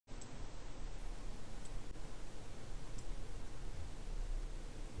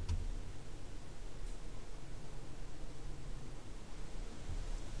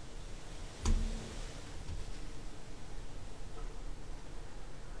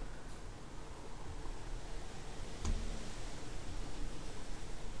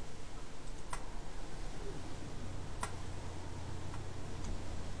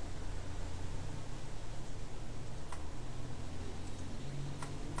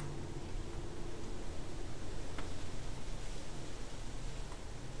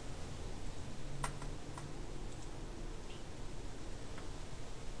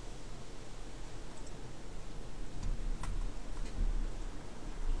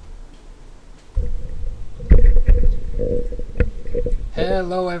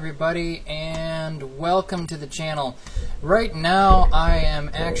Hello everybody and welcome to the channel. Right now I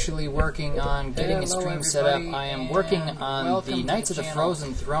am actually working on getting a stream set up. I am working on the Knights of the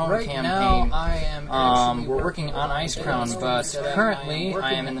Frozen Throne campaign. We're working on Icecrown, but currently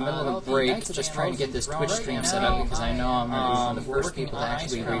I am in the middle of a break just trying to get this Twitch stream set up because I know I'm one of the first people to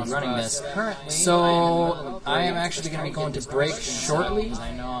actually be running this. So I am actually going to be going to break shortly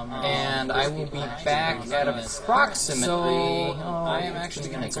and I will be back at approximately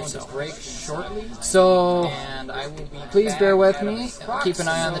please bear with me, keep an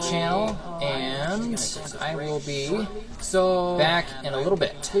eye on the channel, and I will be back in a little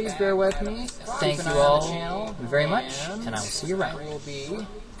bit. Please bear with me. Thank you all very much, and I will see you around.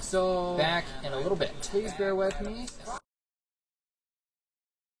 Back in a little bit. Please bear with me.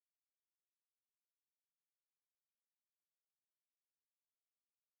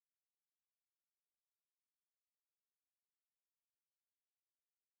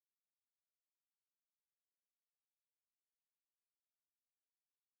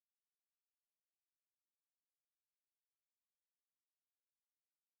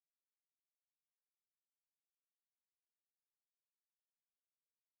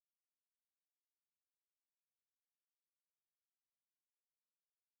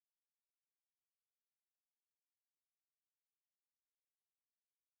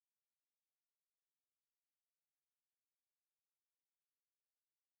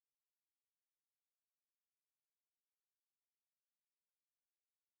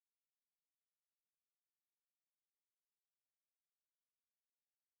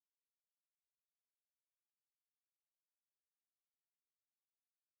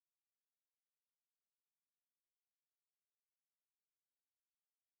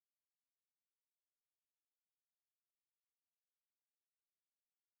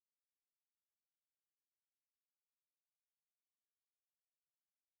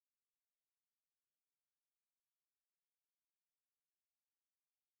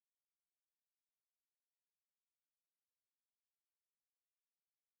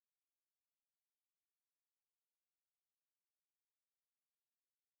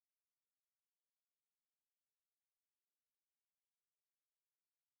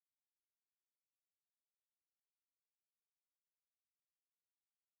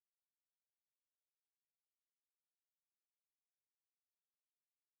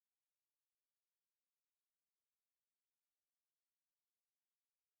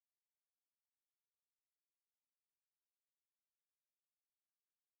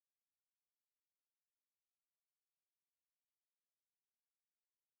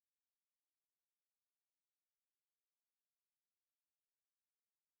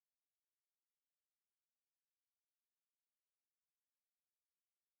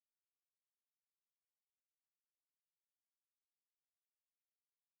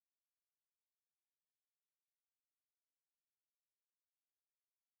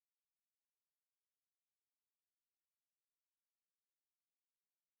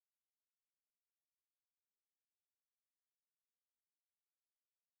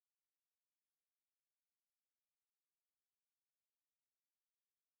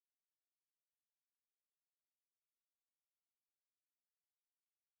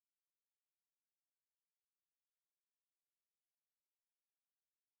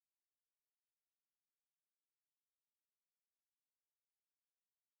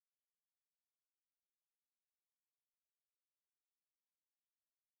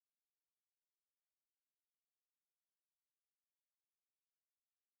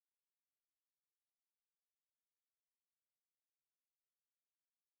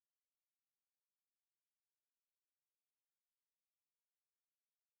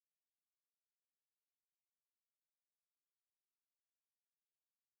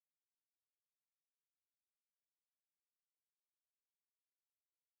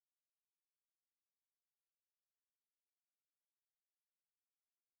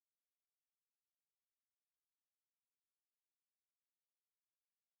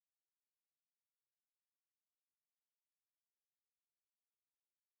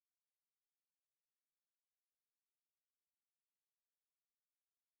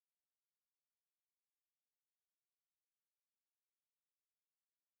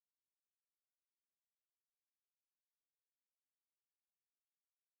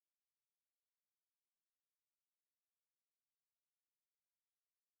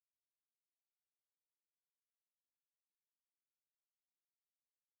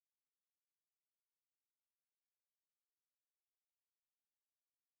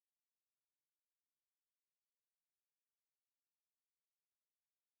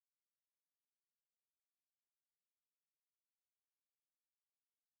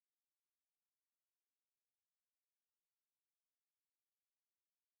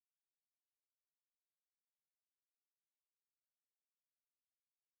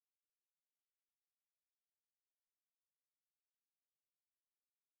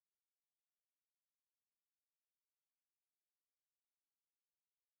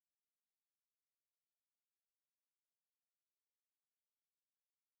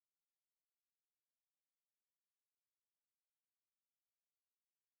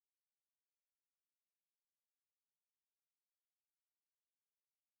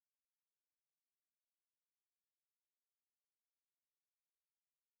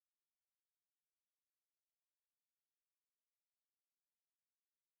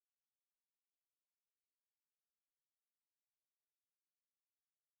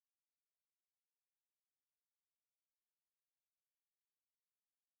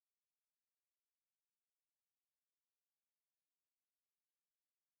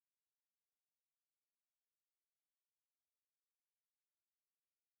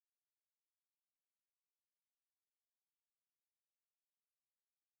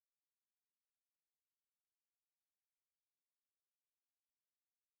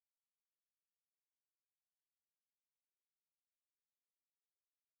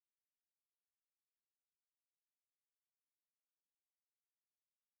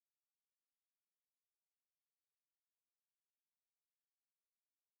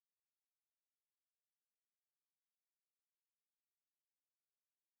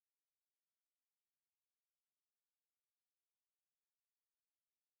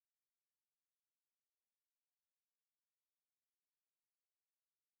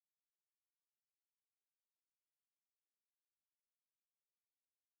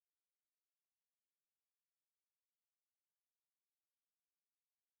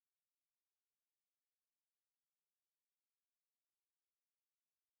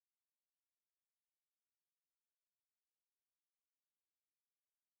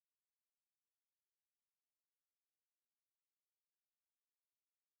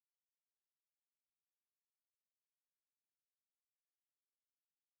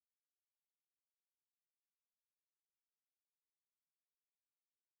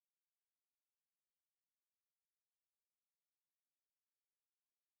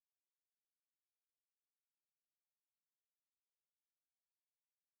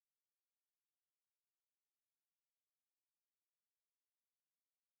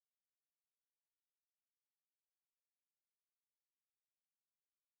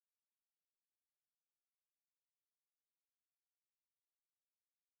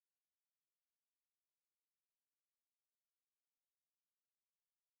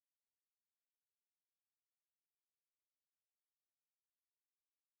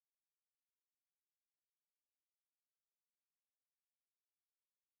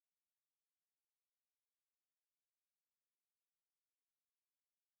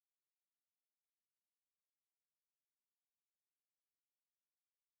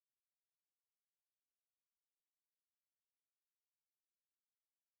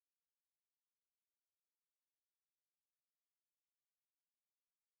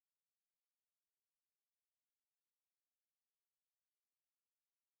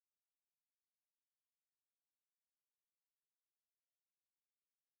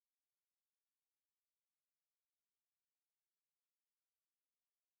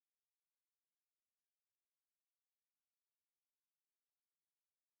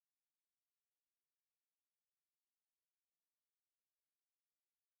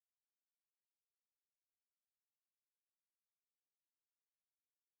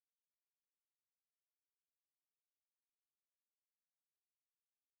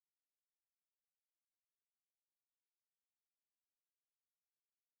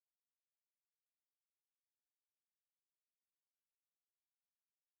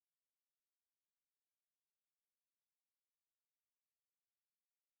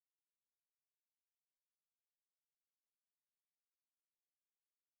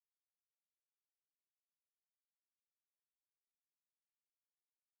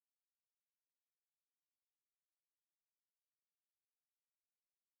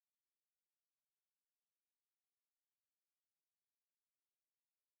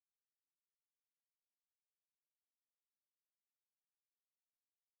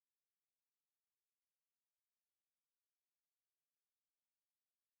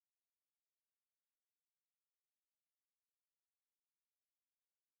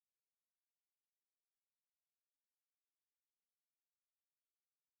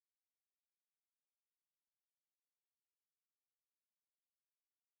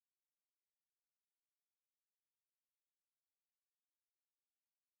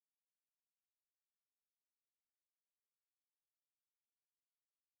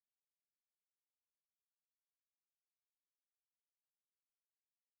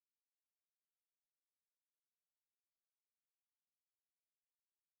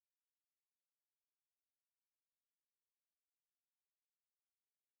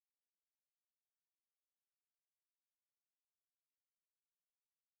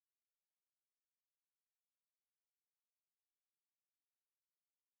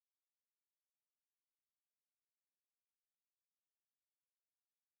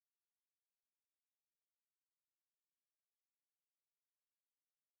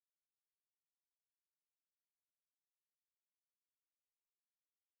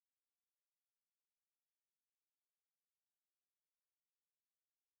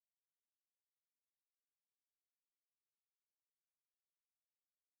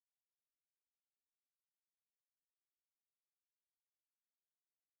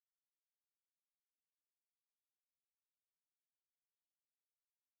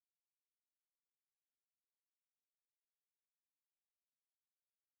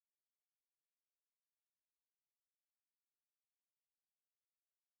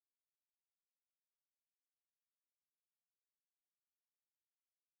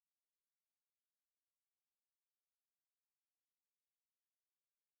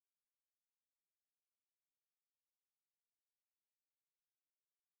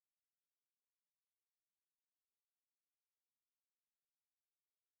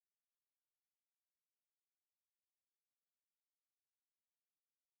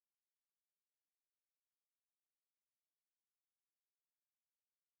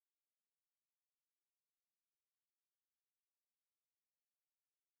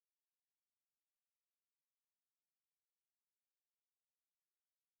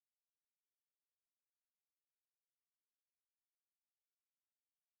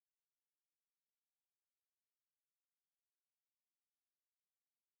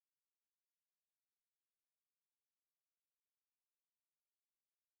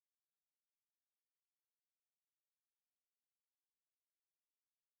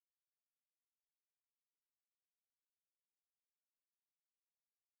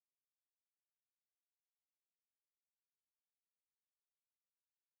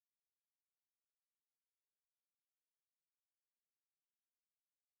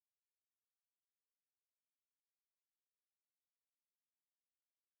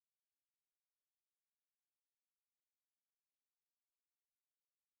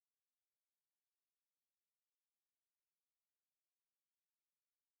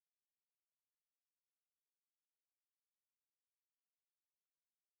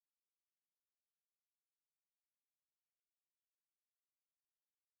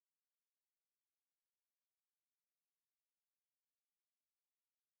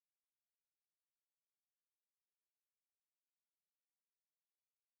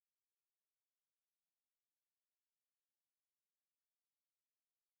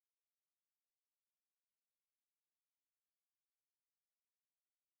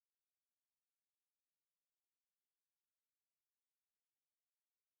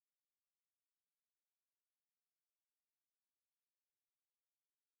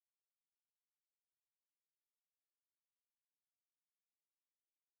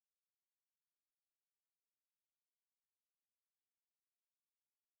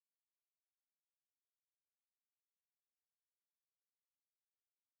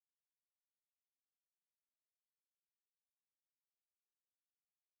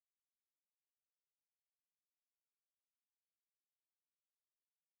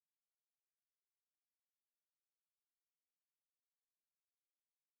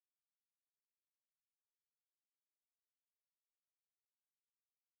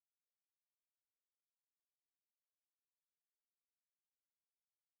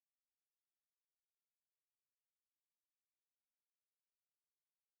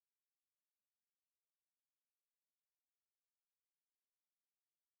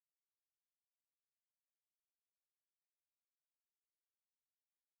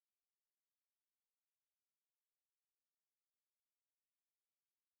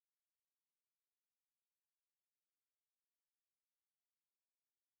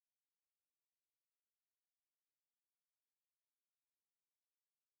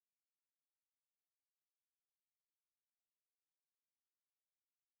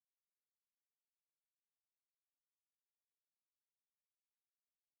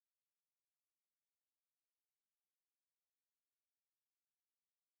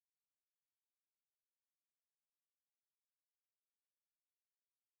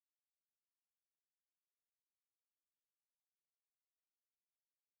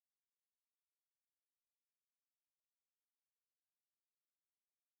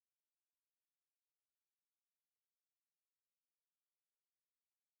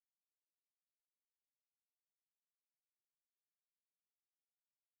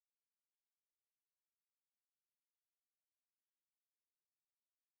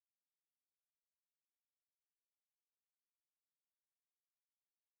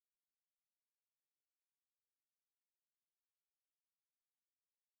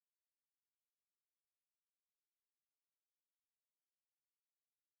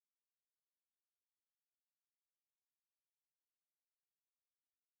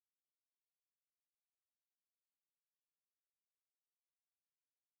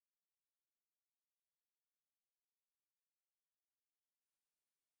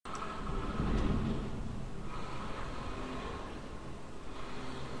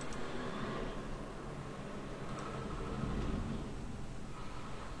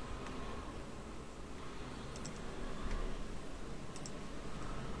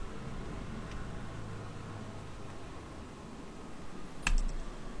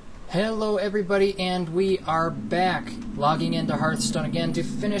 Hello everybody, and we are back logging into Hearthstone again to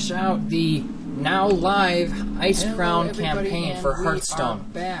finish out the now live Icecrown campaign for Hearthstone.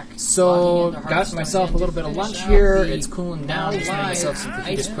 So, got myself a little bit of lunch here, it's cooling down, just made myself some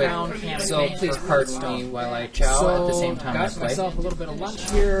fajitas quick, so please pardon me while I chow at the same time I play. Got myself a little bit of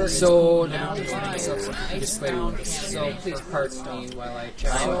lunch here, so now just made myself some fajitas quick, so please pardon me while I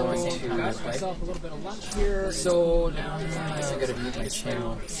chow. I'm going to got myself a little bit of lunch here, so now I gotta mute my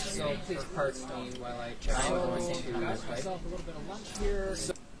channel. So please pardon me while I chow. I'm going to got myself a little bit of lunch here.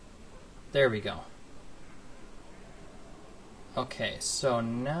 There we go. Okay, so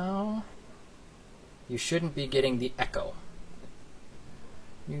now you shouldn't be getting the echo.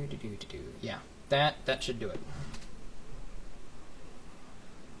 Yeah, that should do it.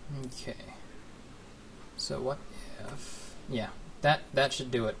 Okay. So what if? Yeah, that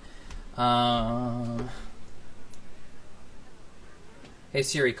should do it. Hey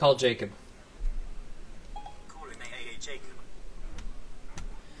Siri, call Jacob.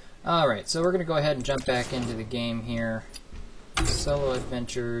 Alright, so we're going to go ahead and jump back into the game here. Solo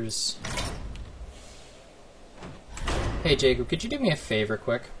adventures. Hey Jacob, could you do me a favor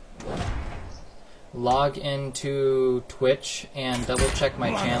quick? Log into Twitch and double check my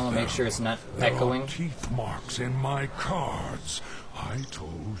channel and make sure it's not echoing. Teeth marks in my cards. I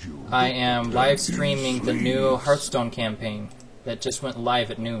told you. I am live streaming the new Hearthstone campaign that just went live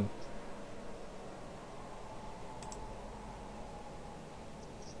at noon.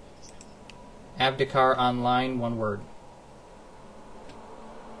 Abdikar Online, one word.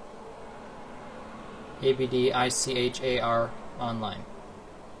 ABDICHAR Online.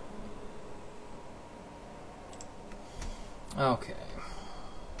 Okay.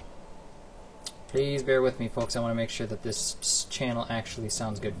 Please bear with me, folks. I want to make sure that this channel actually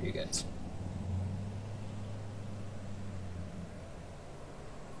sounds good for you guys.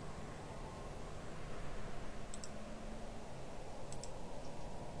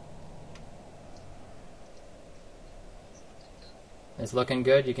 It's looking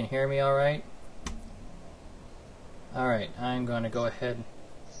good. You can hear me all right? All right, I'm going to go ahead.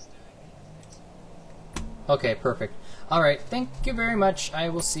 Okay, perfect. All right, thank you very much. I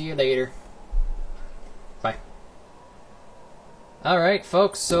will see you later. Bye. All right,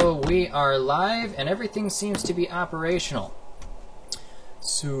 folks, so we are live and everything seems to be operational.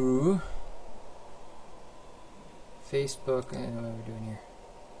 So, Facebook, I don't know what we're doing here.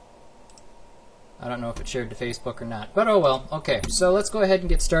 I don't know if it shared to Facebook or not, but oh well. Okay, so let's go ahead and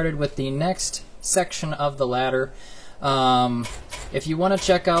get started with the next section of the ladder. If you want to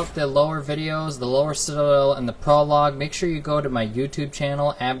check out the lower videos, the lower citadel, and the prologue, make sure you go to my YouTube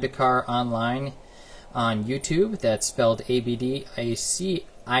channel, Abdikar Online, on YouTube. That's spelled ABDICHAR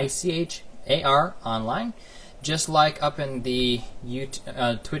Online. Just like up in the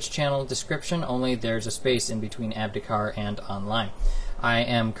Twitch channel description, only there's a space in between Abdikar and Online. I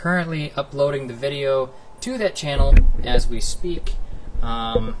am currently uploading the video to that channel as we speak.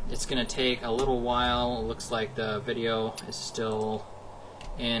 It's going to take a little while. It looks like the video is still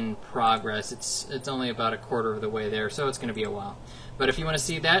in progress. It's only about a quarter of the way there, so it's going to be a while. But if you want to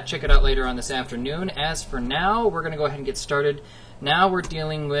see that, check it out later on this afternoon. As for now, we're going to go ahead and get started. Now we're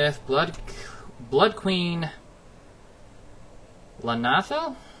dealing with Blood Queen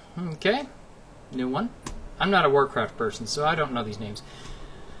Lanatha? Okay, new one. I'm not a Warcraft person, so I don't know these names.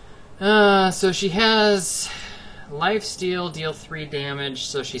 So she has lifesteal, deal 3 damage,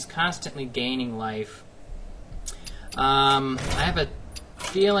 so she's constantly gaining life. I have a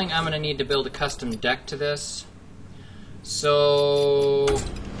feeling I'm going to need to build a custom deck to this. So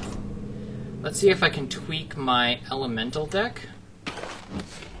let's see if I can tweak my elemental deck.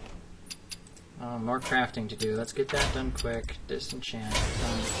 More crafting to do. Let's get that done quick. Disenchant.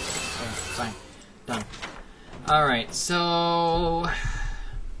 Done. Okay, fine. Done. Alright, so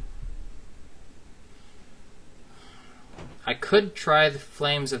I could try the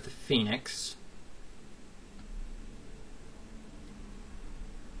Flames of the Phoenix.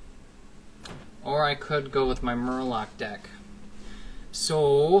 Or I could go with my Murloc deck.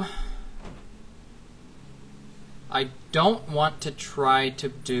 So I don't want to try to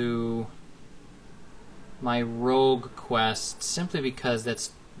do my Rogue quest simply because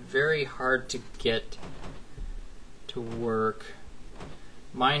that's very hard to get to work.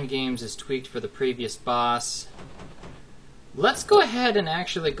 Mind Games is tweaked for the previous boss. Let's go ahead and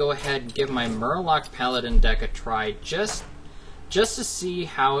actually give my Murloc Paladin deck a try just to see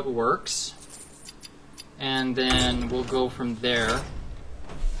how it works, and then we'll go from there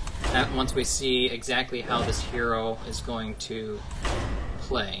once we see exactly how this hero is going to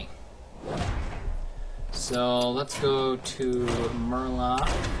play. So let's go to Murloc.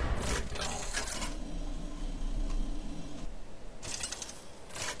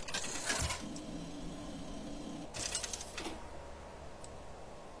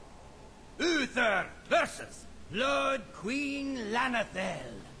 Good Queen Lanathel.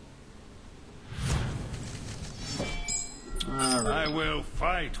 I will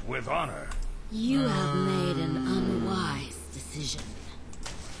fight with honor. You have made an unwise decision.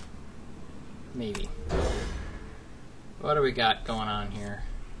 Maybe. What do we got going on here?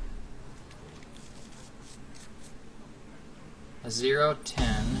 A 0-10.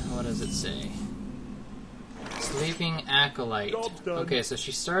 What does it say? Sleeping Acolyte. Okay, so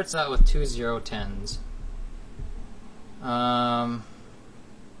she starts out with 2 0-10s.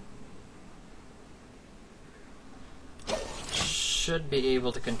 Should be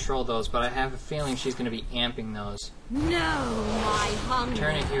able to control those, but I have a feeling she's going to be amping those. No, my hunger.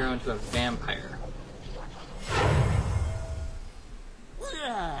 Turn a hero into a vampire.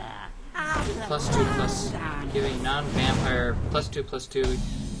 +2+, giving non-vampire +2/+2.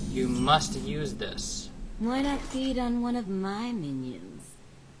 You must use this. Why not feed on one of my minions?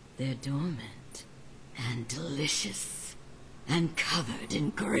 They're dormant and delicious and covered in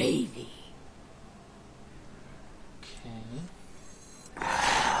gravy. Okay.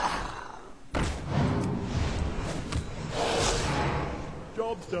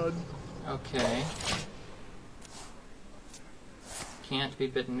 Job's done. Okay. Can't be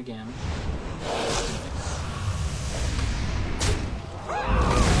bitten again.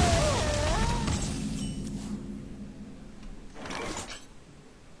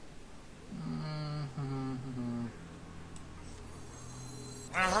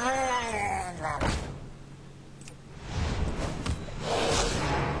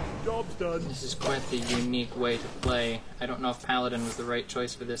 Job's done. This is quite the unique way to play. I don't know if Paladin was the right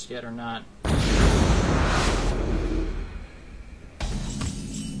choice for this yet or not.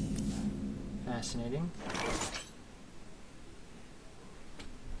 Fascinating.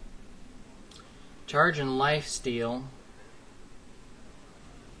 Charge and life steal.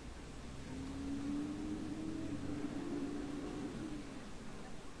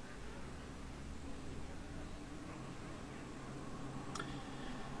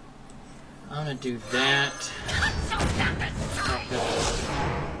 I'm gonna do that.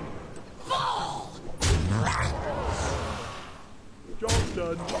 Job's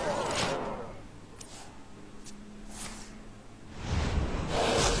done.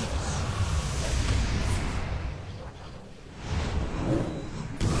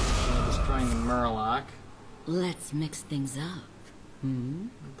 Destroying the Murloc. Let's mix things up.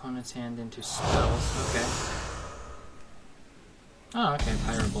 Opponent's hand into spells. Okay. Oh, okay.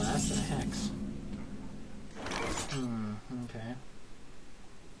 Pyroblast and a Hex. Okay.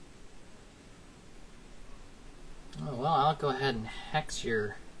 Oh, well, I'll go ahead and Hex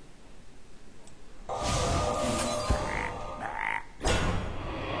your...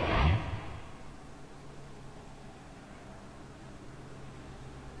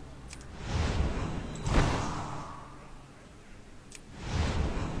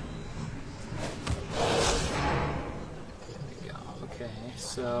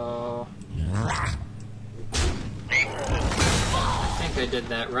 So I think I did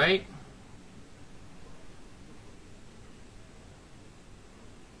that right.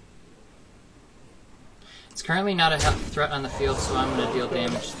 It's currently not a threat on the field, so I'm going to deal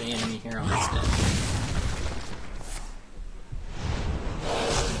damage to the enemy hero instead.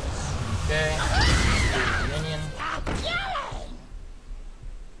 Okay. Minion.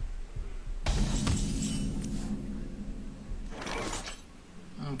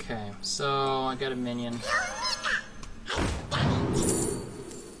 Okay, so I got a minion.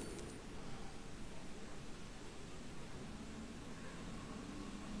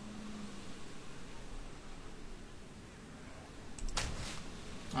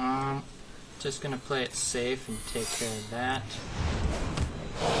 Just gonna play it safe and take care of that.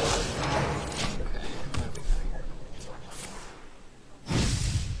 Okay, what do we got here?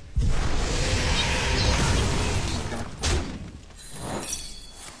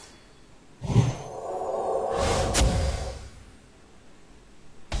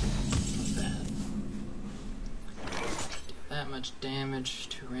 That much damage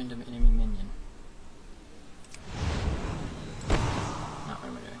to a random enemy minion. Not what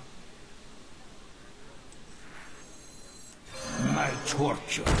am I doing? My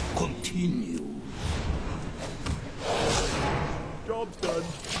torture continues. Job's done.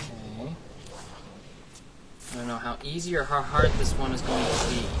 Okay. I don't know how easy or how hard this one is going to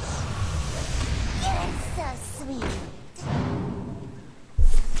be. You're so sweet.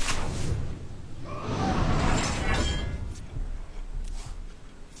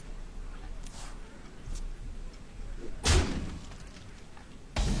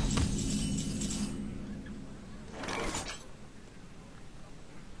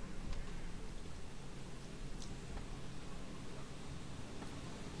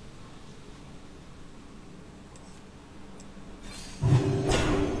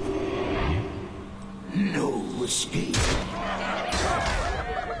 escape.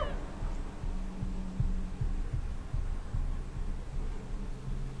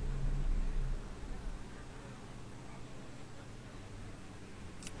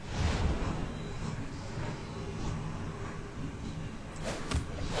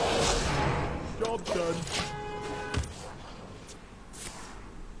 Job done.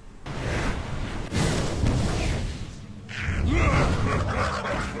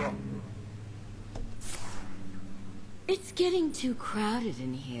 It's getting too crowded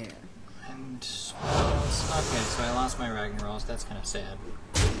in here. And okay, so I lost my Ragnaros. That's kind of sad.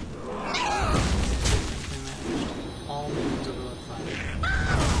 All minions over level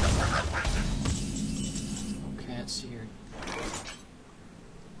 5. Okay, let's see here.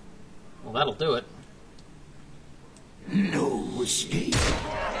 Well, that'll do it. No escape.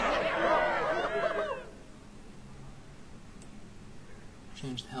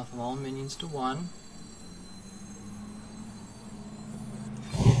 Change the health of all minions to 1.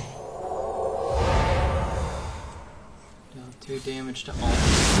 Deal 2 damage to all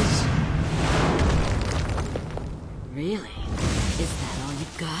minions. Really? Is that all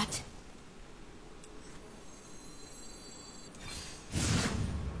you've got?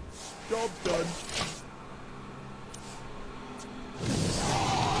 Job done.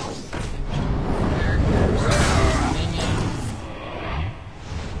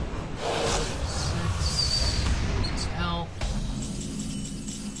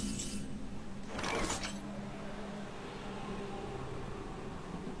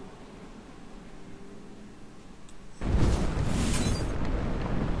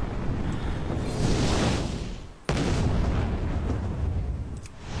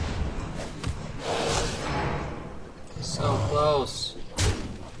 So close.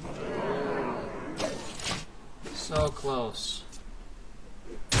 So close.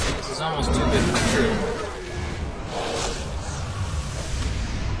 This is almost too good to be true.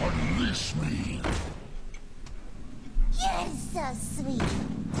 Unleash me. You're so sweet.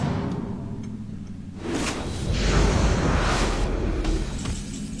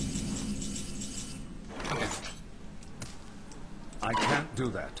 Okay. I can't do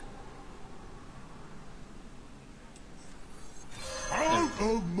that. Out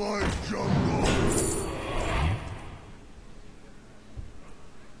of my jungle.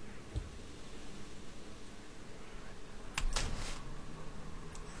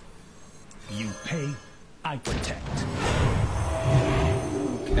 You pay, I protect.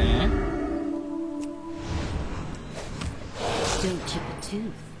 Okay. Don't chip a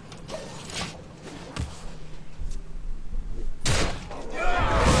tooth.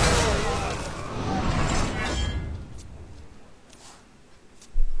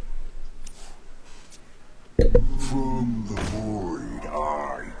 From the void I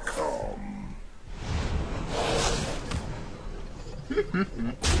come.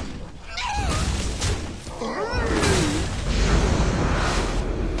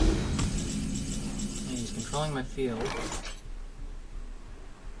 And he's controlling my field.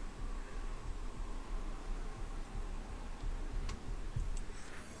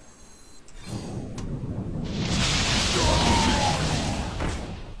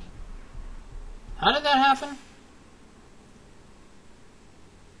 How did that happen?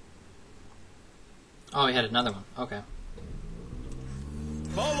 Oh, he had another one. Okay.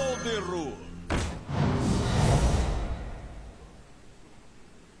 Follow the rule.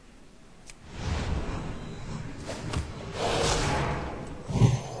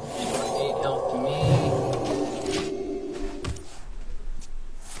 And 8 health to me.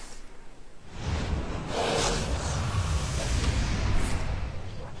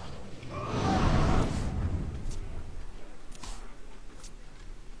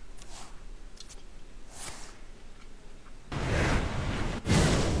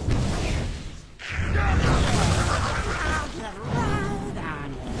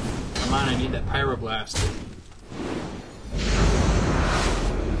 Come on, I need that pyroblast.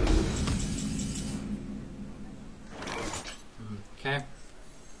 Okay.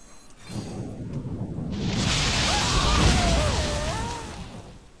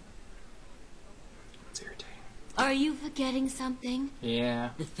 It's irritating. Are you forgetting something? Yeah.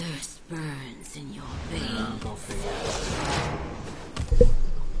 The thirst burns in your Oh, veins. go figure.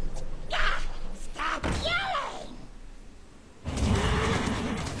 Stop yelling!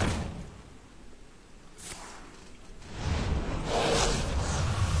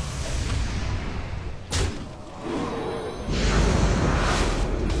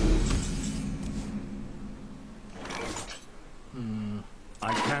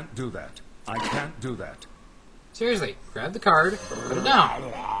 I can't do that. I can't do that. Seriously, grab the card, put it down.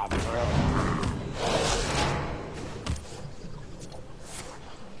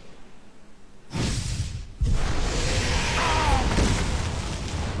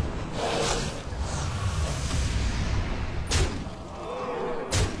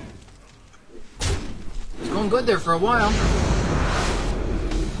 good there for a while.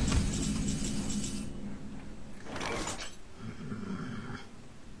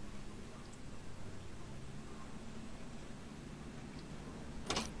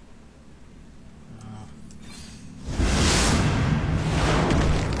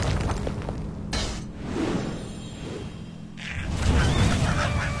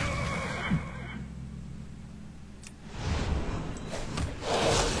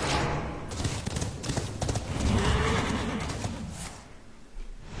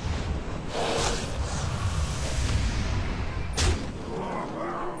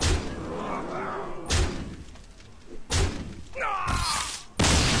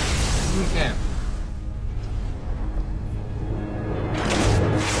 Okay.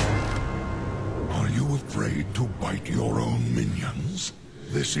 Are you afraid to bite your own minions?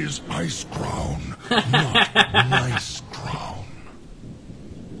 This is Icecrown, not Nicecrown.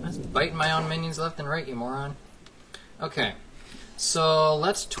 I was biting my own minions left and right, you moron. Okay. So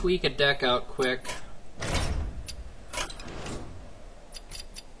let's tweak a deck out quick.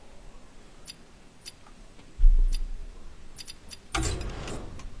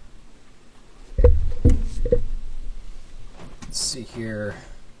 Let's see here.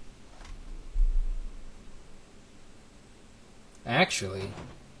 Actually,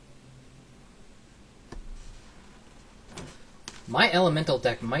 my elemental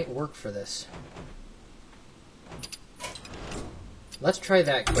deck might work for this. Let's try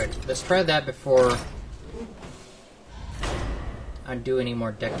that quick. Let's try that before I do any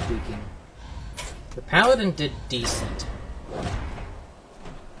more deck tweaking. The Paladin did decent.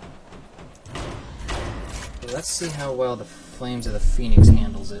 Okay, let's see how well the Flames of the Phoenix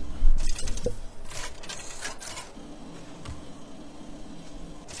handles it.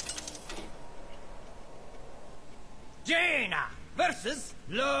 Jaina versus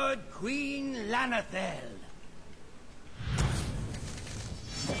Lord Queen Lanathel.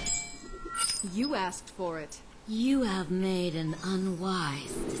 You asked for it. You have made an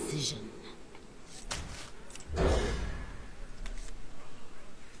unwise decision.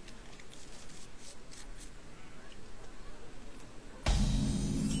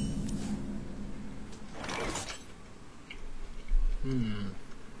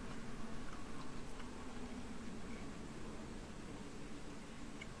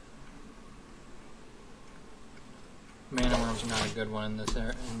 Mana Worm's not a good one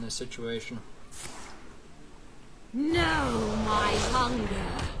in this situation. Know my hunger.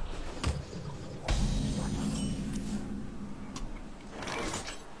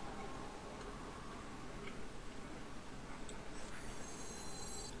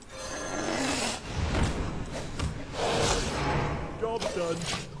 Job done.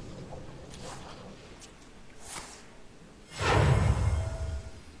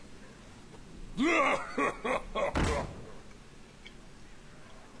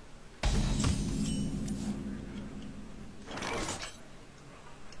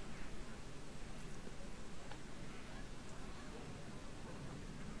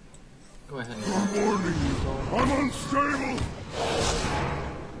 Go ahead. I'm unstable!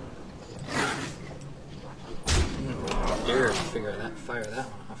 Dare to fire that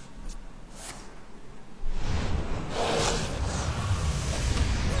one off.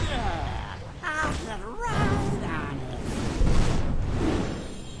 I'll get right on it.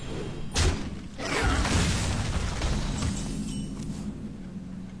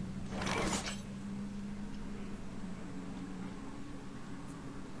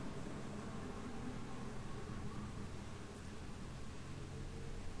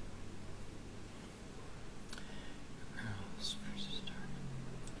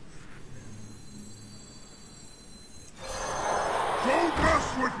 Don't mess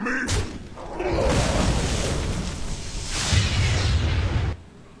with me!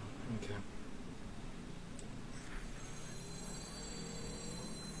 Okay.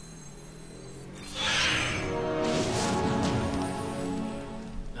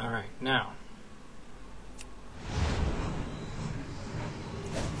 Alright, now.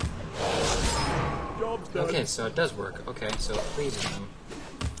 Job's done. Okay, so it does work. Okay, so it freezes them.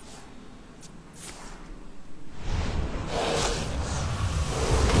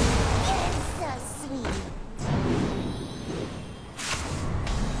 So sweet.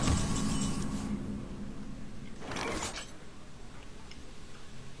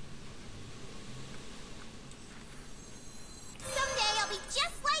 Someday I'll be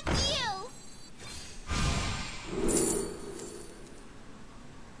just like you.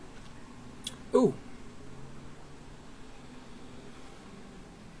 Ooh.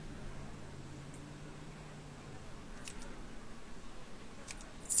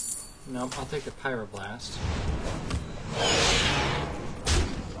 Nope, I'll take the Pyroblast.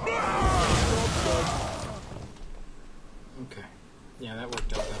 Okay. Yeah, that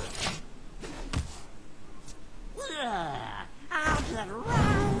worked out better. I'll get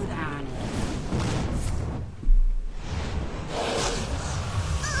right on it.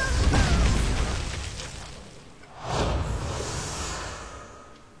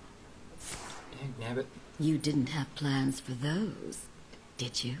 Dang nabbit. You didn't have plans for those,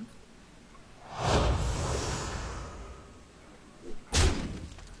 did you?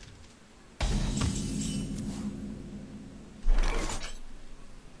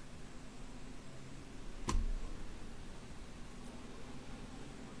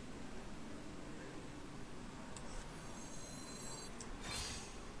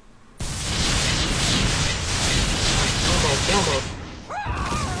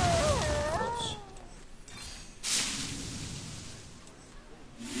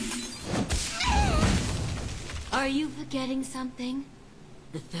 Are you forgetting something?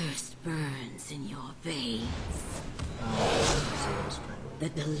 The thirst burns in your veins. The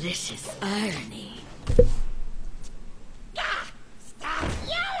delicious irony. Stop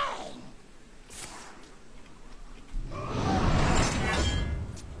yelling!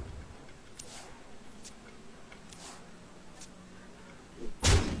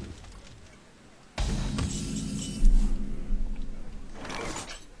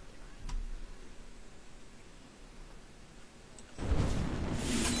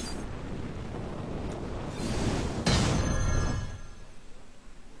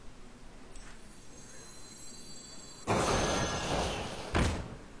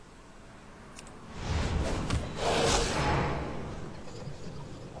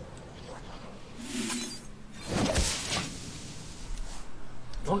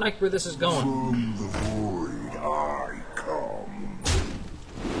 Don't like where this is going. From the void I come.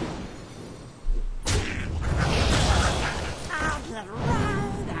 I'll get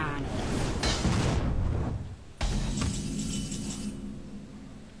right on it.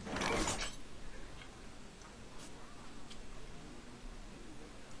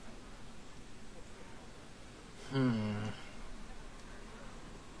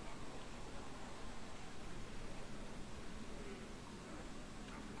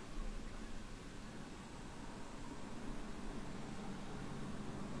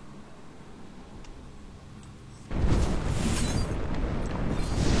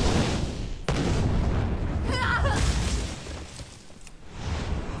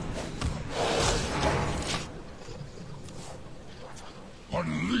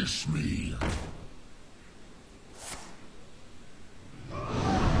 Unleash me.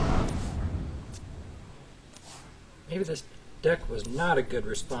 Maybe this deck was not a good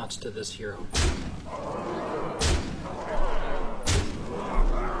response to this hero.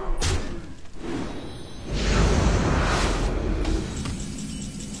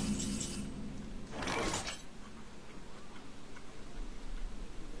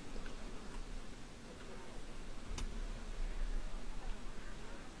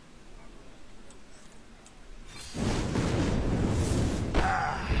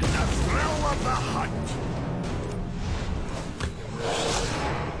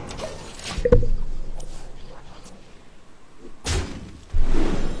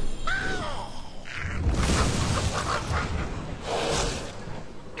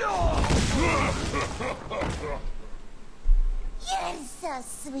 You're so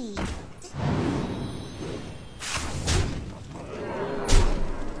sweet.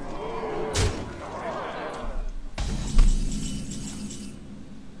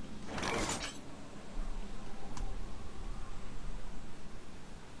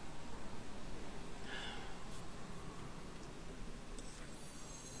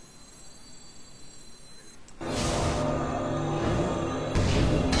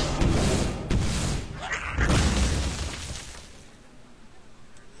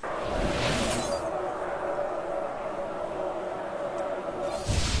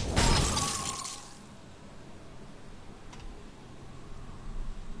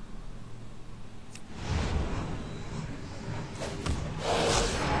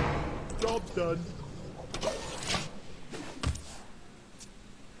 Job done.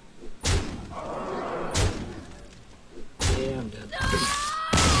 Yeah, I'm dead.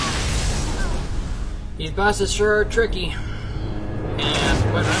 These bosses sure are tricky.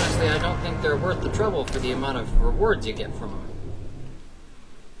 And quite honestly, I don't think they're worth the trouble for the amount of rewards you get from them.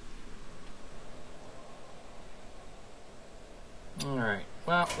 Alright,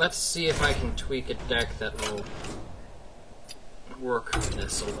 well, let's see if I can tweak a deck that will work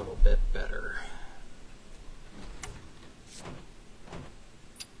this a little bit better.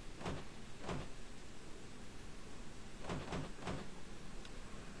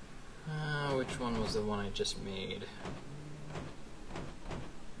 was the one I just made.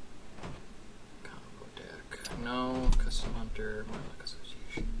 Combo deck. No. Custom Hunter. Murloc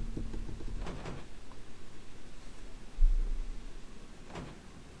Association.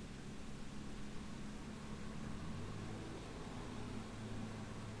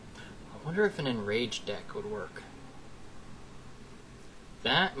 I wonder if an Enraged deck would work.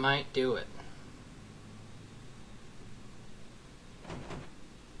 That might do it.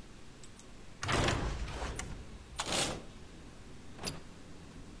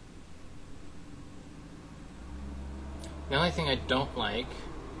 The only thing I don't like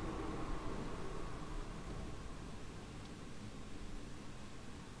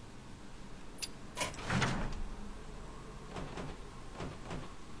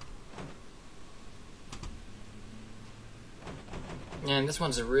and this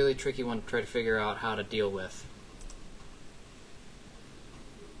one's a really tricky one to try to figure out how to deal with.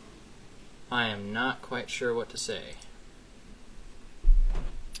 I am not quite sure what to say.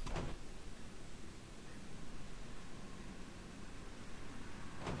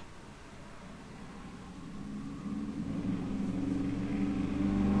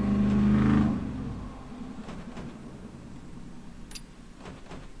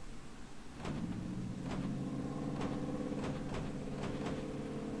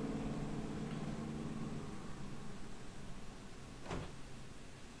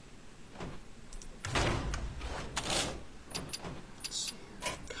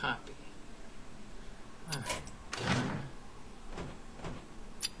 Copy.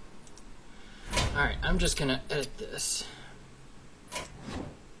 Alright, I'm just gonna edit this.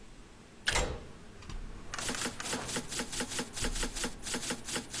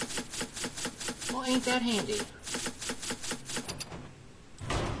 Well, ain't that handy?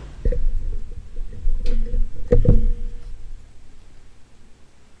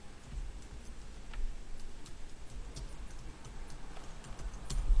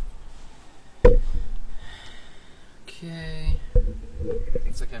 Okay.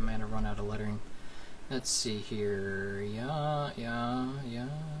 Looks like I might have run out of lettering. Let's see here. Yeah,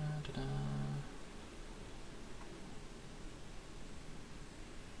 da-da.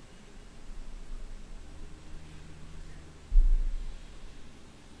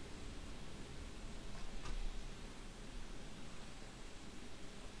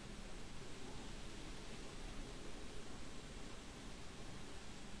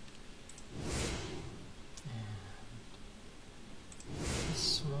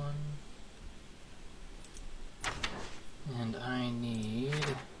 This one. And I need...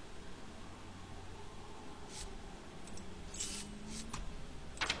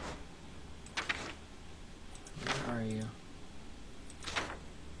 Where are you?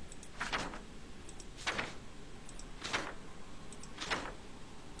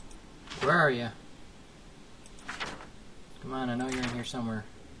 Where are you? Come on, I know you're in here somewhere.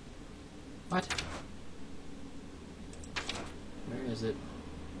 What? Where is it?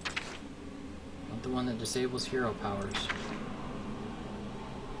 Not the one that disables hero powers.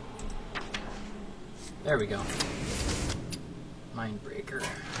 There we go. Mindbreaker.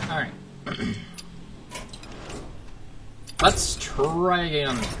 Alright. Let's try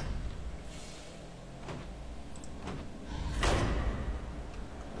again.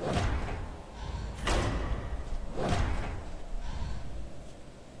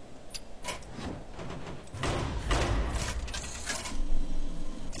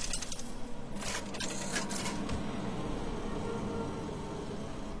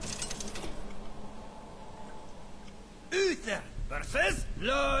 Uther versus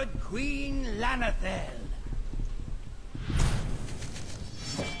Lord Queen Lanathel.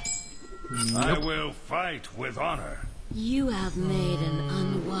 I will fight with honor. You have made an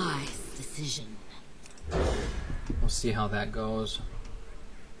unwise decision. We'll see how that goes.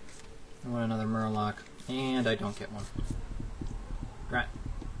 I want another Murloc, and I don't get one. Right.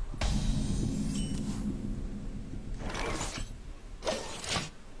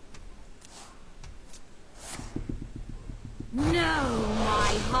 Know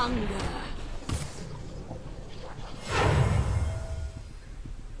my hunger.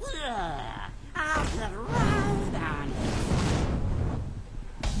 I'll put a round on it.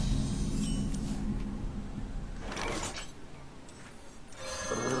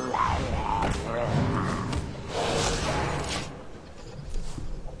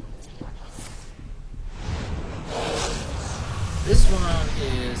 This one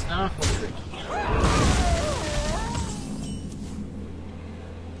is awful tricky.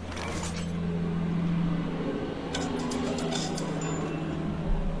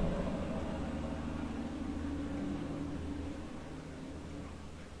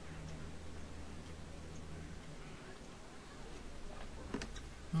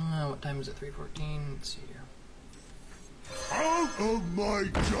 What time is it? 3:14. Let's see here. Out of my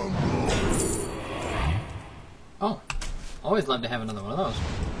jungle! Oh, always love to have another one of those.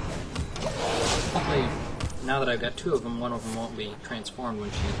 Hopefully, now that I've got two of them, one of them won't be transformed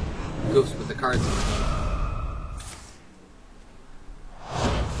when she goofs with the cards in the game.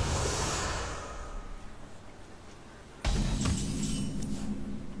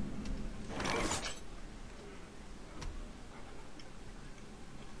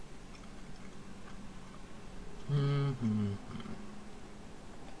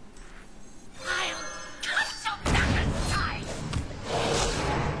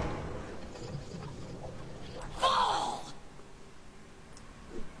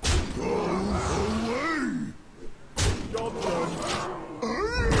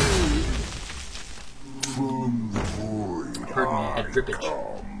 Pardon me, I had drippage.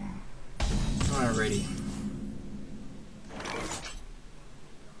 Alrighty.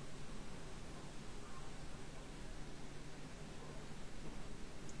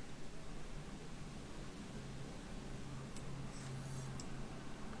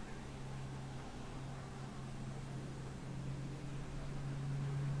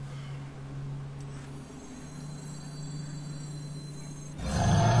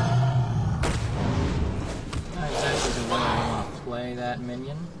 That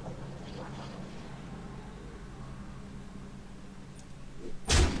minion.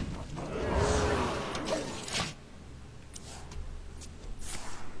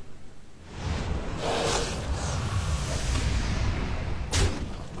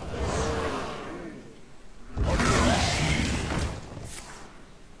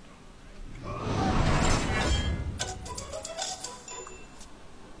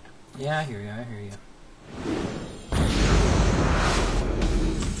 Yeah, I hear you, I hear you.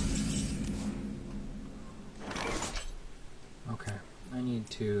 Okay, I need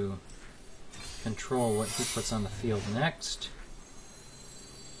to control what he puts on the field next.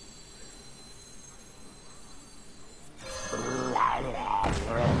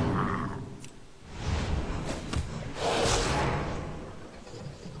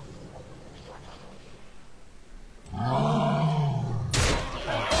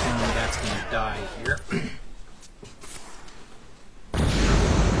 That's gonna die here.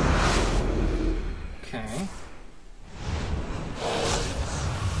 Okay.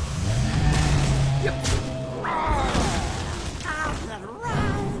 Yep.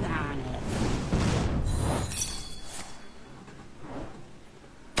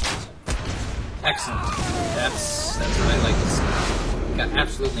 Excellent. That's what I like to see. Got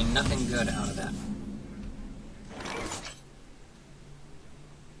absolutely nothing good out of that.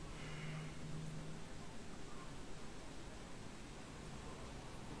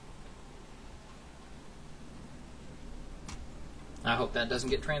 I hope that doesn't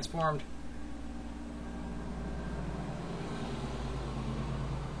get transformed.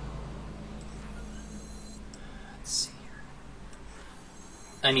 Let's see here.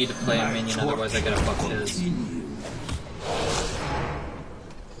 I need to play a minion, otherwise I gotta buff his.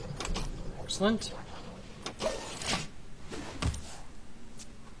 Excellent.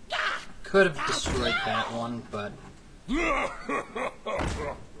 Could have destroyed that one, but...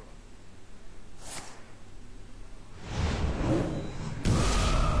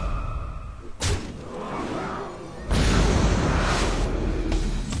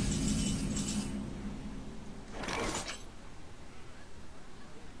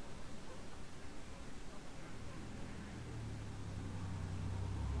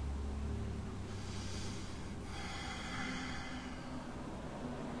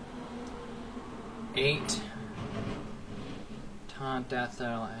 Eight. Taunt, Death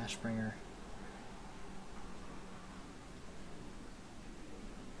Rattle, Ashbringer.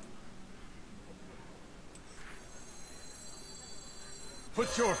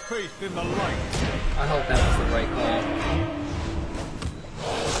 Put your faith in the light. I hope that was the right call.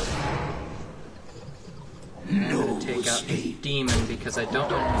 I'm going to take out a demon because I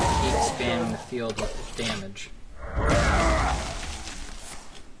don't want to keep spamming the field with damage.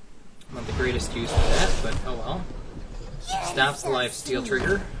 Not the greatest use for that, but oh well. Stops the lifesteal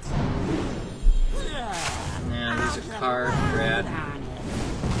trigger. Now there's a card, grab.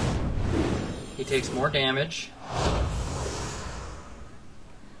 He takes more damage.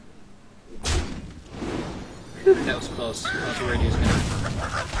 Whew, that was close. I was worried he was gonna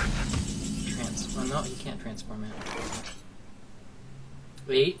transform. No, he can't transform it.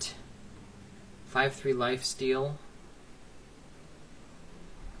 8. 5/3 lifesteal.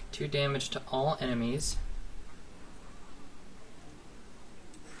 2 damage to all enemies.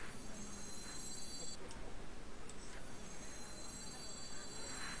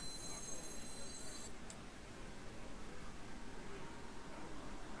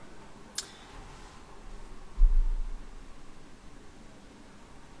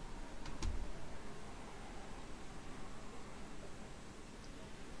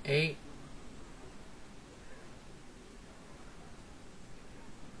 8.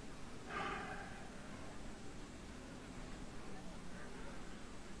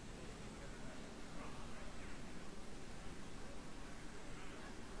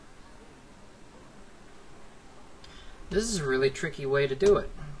 This is a really tricky way to do it.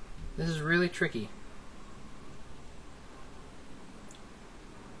 This is really tricky.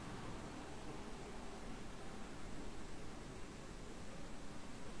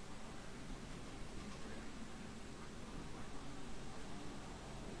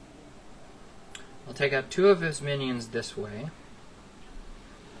 I'll take out 2 of his minions this way.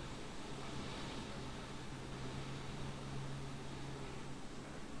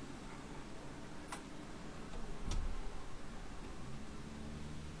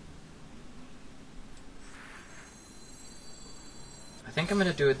 I think I'm going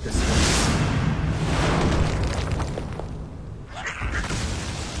to do it this way.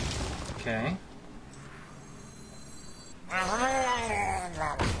 Okay.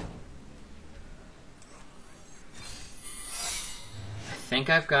 I think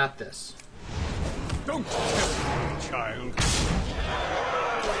I've got this. Don't kill me, child.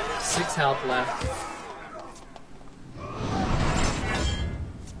 6 health left.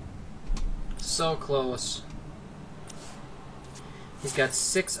 So close. He's got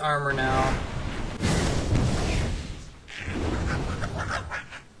 6 armor now.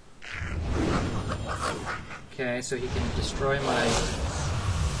 Okay, so he can destroy my...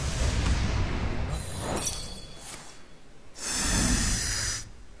 So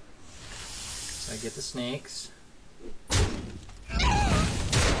I get the snakes.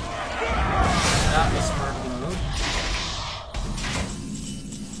 Not a smart move.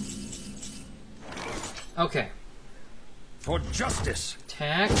 Okay. For justice!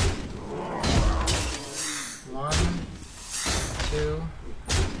 Attack. 1, 2,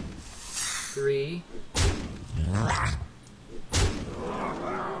 3.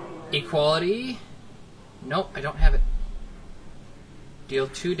 Equality. Nope, I don't have it. Deal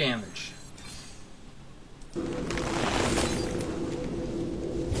 2 damage.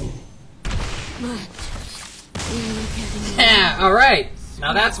 Yeah, alright!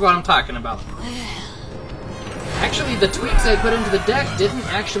 Now that's what I'm talking about. Actually, the tweaks I put into the deck didn't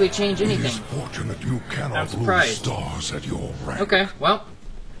actually change anything. It is fortunate you I'm cannot lose surprised. stars at your rank. Okay, well.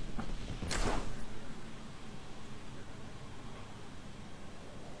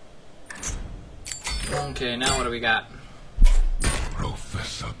 Okay, now what do we got?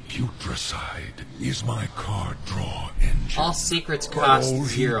 Professor Putricide is my card draw engine. All secrets cost All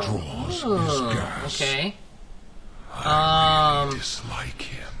he 0. draws is Oh, gas. okay. I really dislike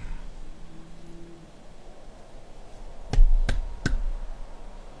him.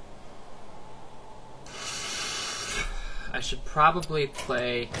 I should probably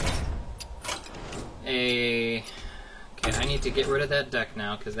play a... Okay, I need to get rid of that deck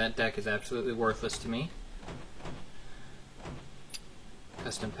now, because that deck is absolutely worthless to me.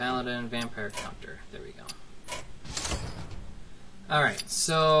 Custom Paladin, Vampire Counter. There we go. Alright,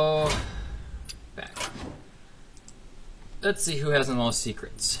 so... Back. Let's see who has the most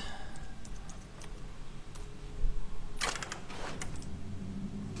secrets.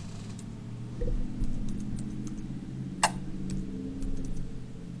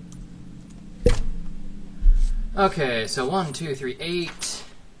 Okay, so 1, 2, 3, 8,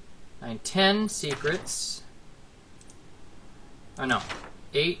 9, 10 secrets. Oh no,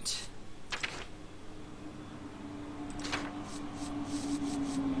 8.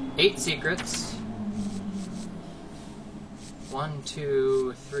 8 secrets. 1,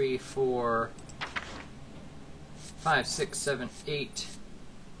 2, 3, 4, 5, 6, 7, 8.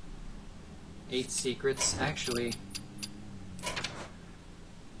 8 secrets. Actually,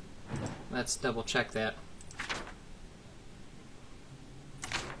 let's double check that.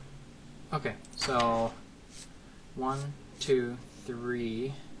 Okay, so 1, 2,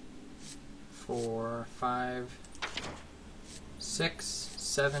 3, 4, 5, 6,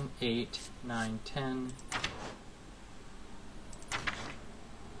 7, 8, 9, 10.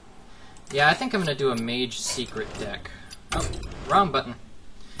 Yeah, I think I'm going to do a mage secret deck. Oh, wrong button.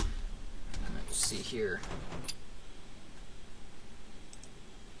 Let's see here.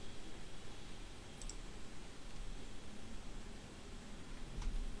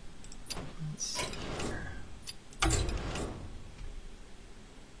 Let's see here.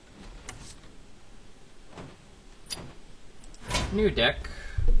 New deck.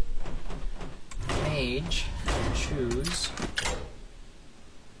 Mage. Choose.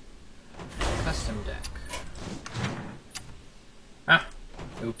 Custom deck. Ah!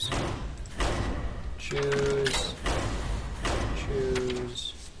 Oops. Choose.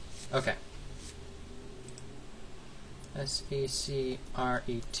 Choose. Okay. S-E-C-R-E-T.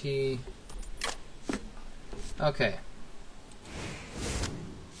 Okay.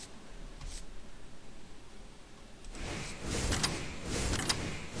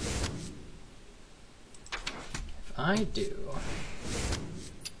 If I do...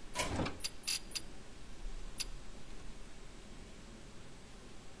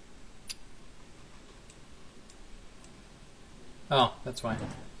 Oh, that's why.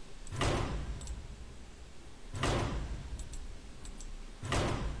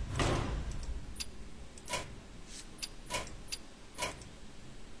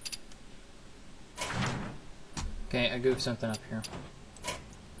 Okay, I goofed something up here.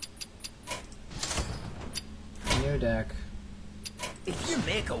 New deck. If you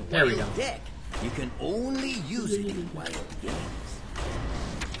make a There we wild go. deck, you can only use it in wild games.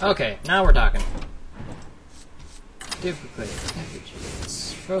 Okay, now we're talking. Duplicate,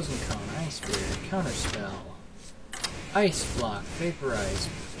 effigies, frozen cone, ice spirit, counterspell, ice block, vaporize,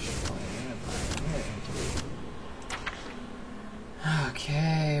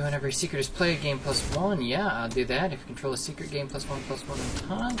 okay, whenever a secret is played, game +1, yeah, I'll do that. If you control a secret, game +1/+1 and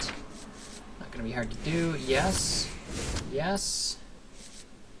taunt. Not gonna be hard to do. Yes. Yes.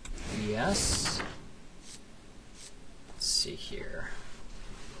 Yes. Let's see here.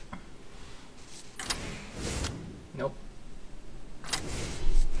 Nope.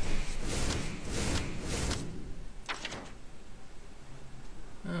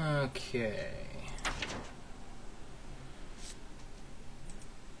 Okay.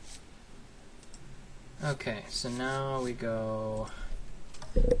 Okay, so now we go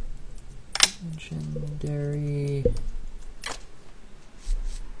legendary.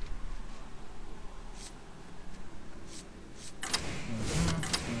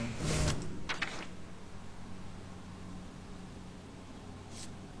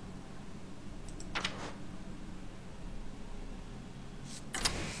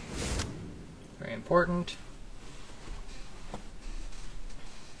 Very important.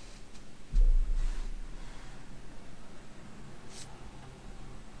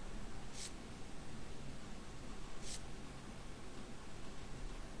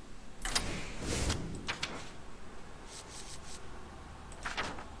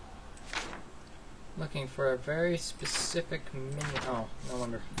 Looking for a very specific minion. Oh, no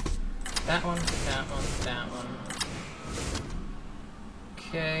wonder. That one, that one, that one.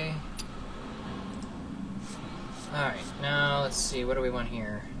 Okay. Alright, now let's see, what do we want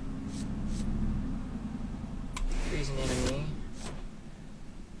here? Freeze an enemy.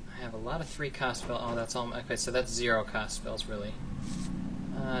 I have a lot of 3-cost spells. Oh, that's all. Okay, so that's 0-cost spells, really.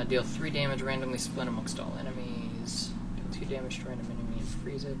 Deal 3 damage, randomly split amongst all enemies. Deal 2 damage to random enemy and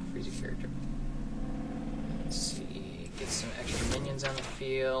freeze it. Freeze a character. Let's see. Get some extra minions on the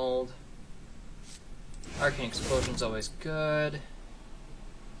field. Arcane Explosion's always good.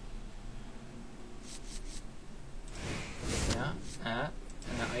 Yeah, that.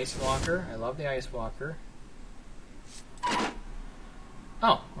 And the Ice Walker. I love the Ice Walker.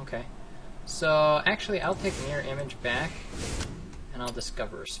 Oh, okay. So, actually, I'll take Mirror Image back, and I'll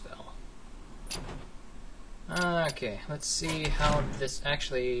discover a spell. Okay, let's see how this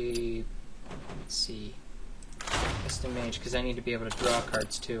actually... Let's see. Custom Mage, because I need to be able to draw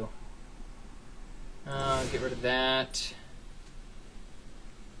cards, too. Get rid of that.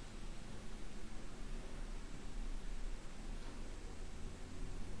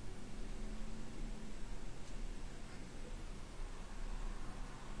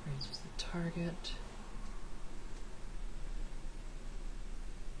 Raises the target.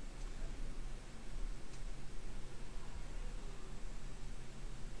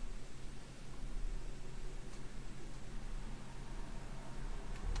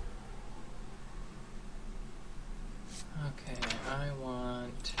 Okay, I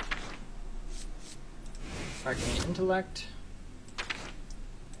want Arcane Intellect.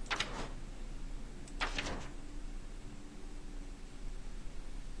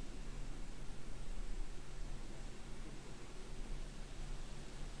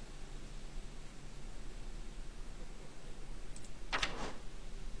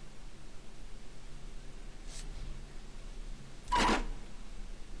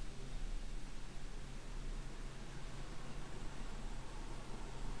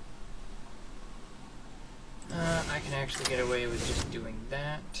 I can actually get away with just doing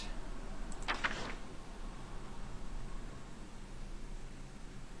that.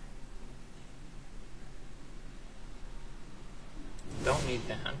 Don't need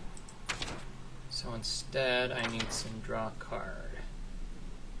that. So instead, I need some draw card.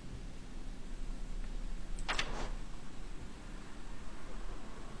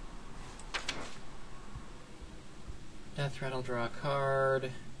 Death Rattle, draw a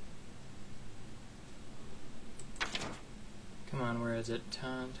card. Come on, where is it?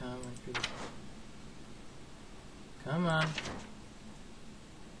 Tom, come on.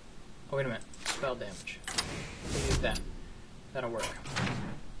 Oh, wait a minute. Spell damage. We'll use that. That'll work.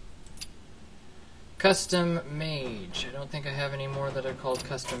 Custom Mage. I don't think I have any more that are called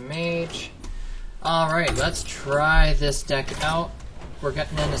Custom Mage. Alright, let's try this deck out. We're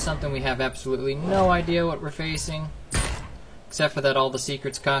getting into something we have absolutely no idea what we're facing. Except for that all the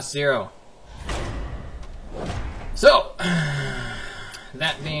secrets cost 0. So,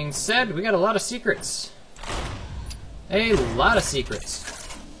 that being said, we got a lot of secrets. A lot of secrets.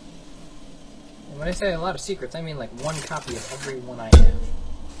 And when I say a lot of secrets, I mean like 1 copy of every one I have.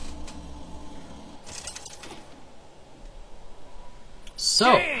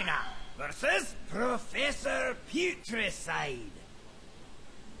 So, Dana versus Professor Putricide.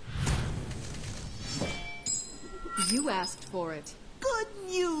 You asked for it. Good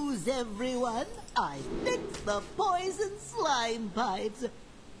news, everyone! I fixed the poison slime pipes.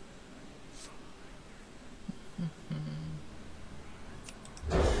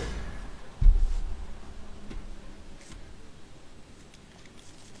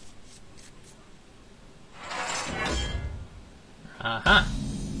 aha.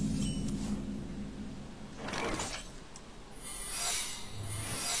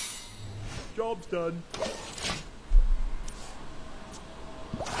 Job's done.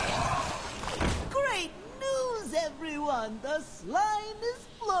 Great news, everyone! The slime is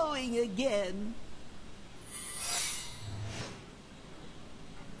flowing again.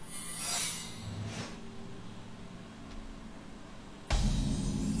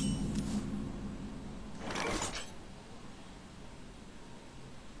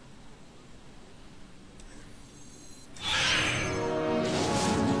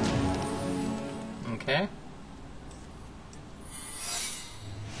 Okay.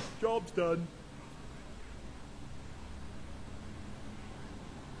 Job's done.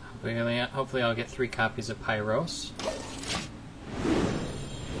 Hopefully I'll get 3 copies of Pyros.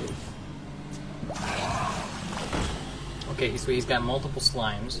 Okay, so he's got multiple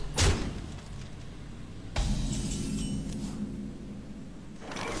slimes.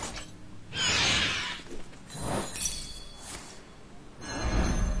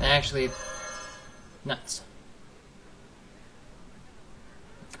 Actually, nuts.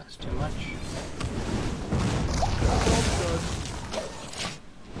 That's too much.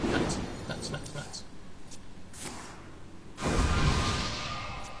 Nuts, nuts, nuts, nuts.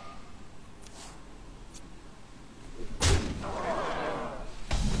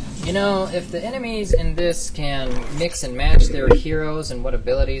 You know, if the enemies in this can mix and match their heroes and what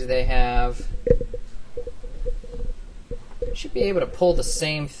abilities they have, should be able to pull the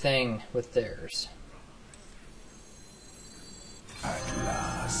same thing with theirs. At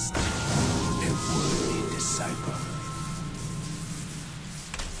last, a worthy disciple.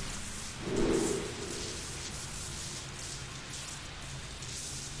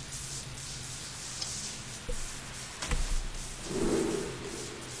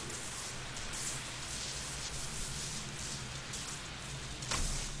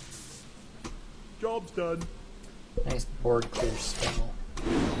 Job's done. Nice board clear spell.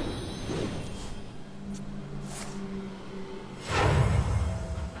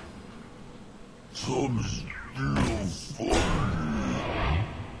 Some still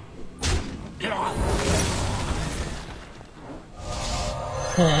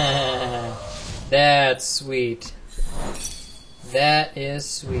That's sweet. That is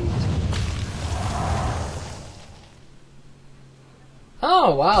sweet.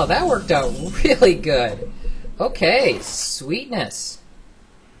 Oh wow, that worked out really good. Okay, sweetness.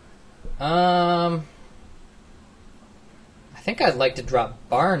 I think I'd like to drop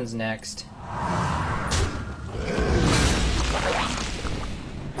Barnes next.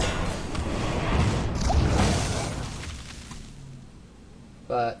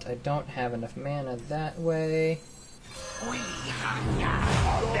 But I don't have enough mana that way.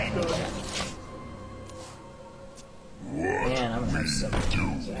 Man, I'm gonna have some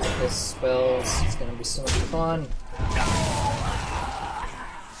Zapdos spells. It's gonna be so much fun.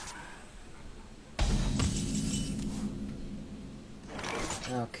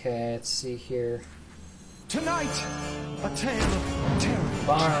 Okay, let's see here. Tonight, a tale of terror.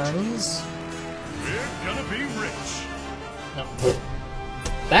 Barnes. We're gonna be rich. No.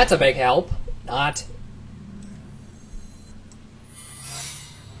 That's a big help. Not.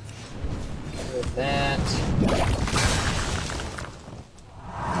 With that.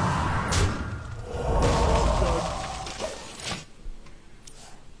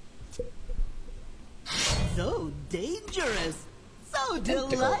 So dangerous. So Tentacles.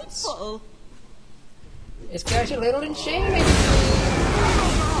 delightful. It's got you a little enchanted.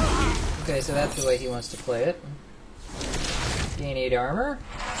 Okay, so that's the way he wants to play it. Gain 8 armor.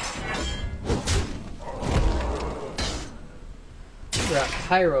 Drop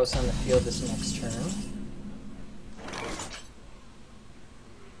Pyros on the field this next turn.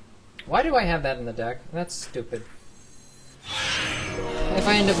 Why do I have that in the deck? That's stupid. If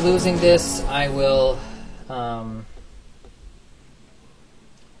I end up losing this, I will...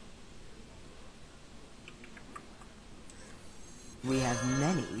 We have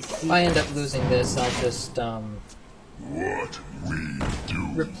many if I end up losing this, I'll just What we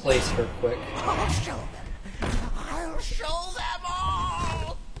do. replace her quick. I'll show them. I'll show them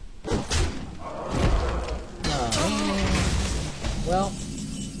all. Oh, man. Well,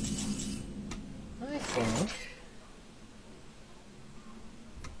 I think...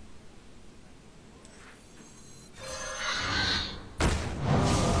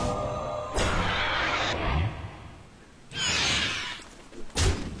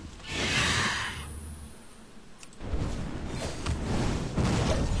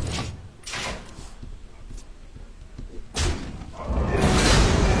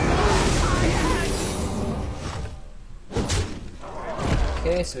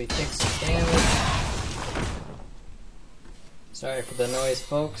 Okay, so he takes some damage. Sorry for the noise,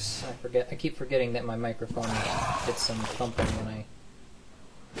 folks. I keep forgetting that my microphone gets some thumping when I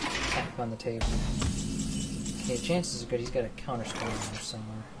tap on the table. Okay, chances are good he's got a counter spell in there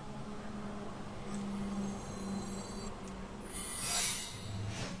somewhere.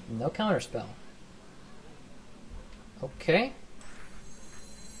 No counter spell. Okay.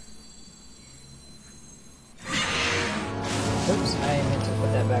 Oops, I meant to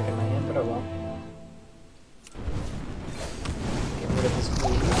put that back in my hand, but oh well. Get rid of his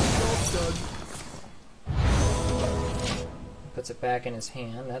bleed. Puts it back in his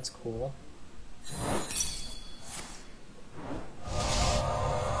hand, that's cool.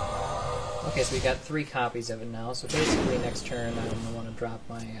 Okay, so we got 3 copies of it now, so basically next turn I'm going to want to drop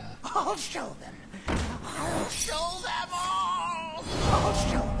my... I'll show them. I'll show them all. I'll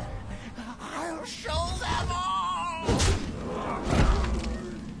show them. I'll show them all.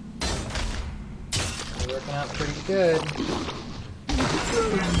 working out pretty good.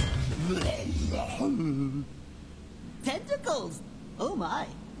 Tentacles! Oh my,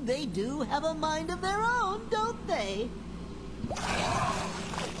 they do have a mind of their own, don't they?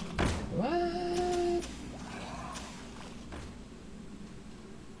 What?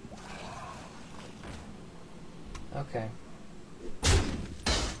 Okay.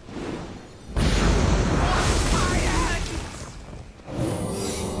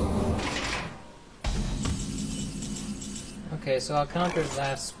 Okay, so I'll counter his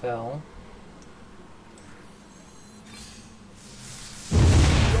last spell.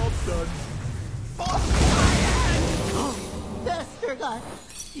 Job done. Vestergaard,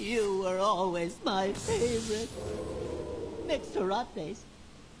 you were always my favorite. Next to Rotface.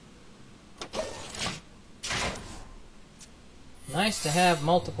 Nice to have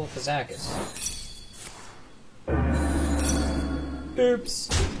multiple Kazakus. Oops.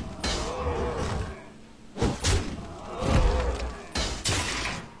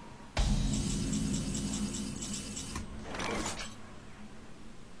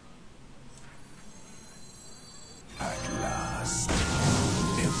 At last, a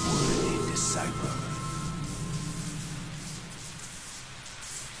worthy disciple.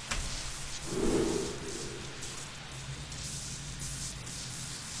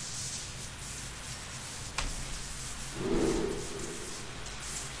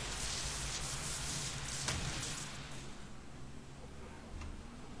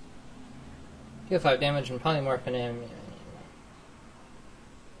 Deal 5 damage and polymorph in him.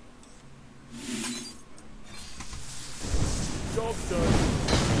 Job done.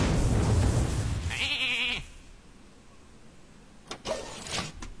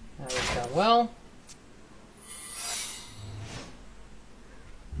 That worked out well.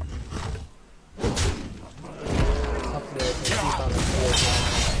 Hopefully I can keep on the field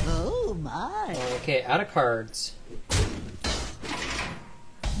now. Oh my. Okay, out of cards.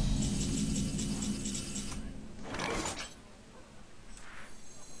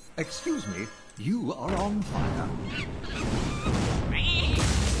 Excuse me, you are on fire.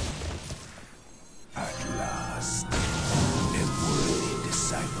 At last, a worthy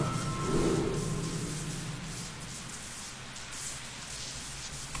disciple.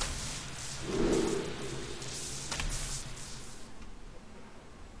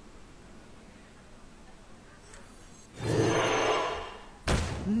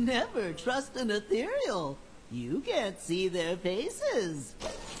 Never trust an ethereal. You can't see their faces.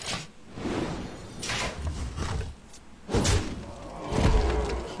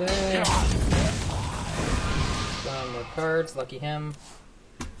 Okay. Got more cards. Lucky him.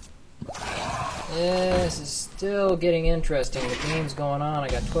 This is still getting interesting. The game's going on. I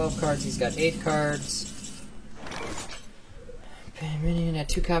got 12 cards. He's got 8 cards. Minion, add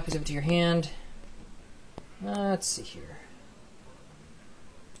 2 copies of it to your hand. Let's see here.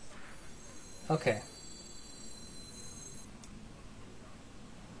 Okay.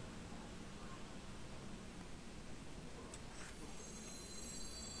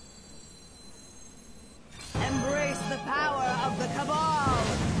 Embrace the power of the Cabal!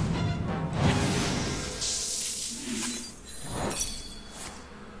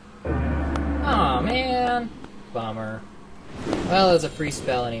 Aw, man. Bummer. Well, it was a free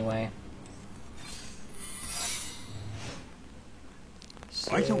spell anyway.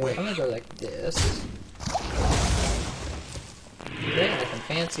 So, Right away. I'm gonna go like this. Okay, nothing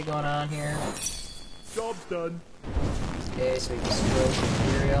fancy going on here. Job's done. Okay, so we can scroll some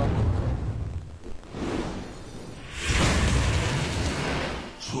material.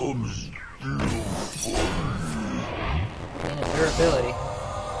 And durability.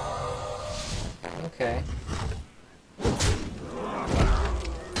 Okay.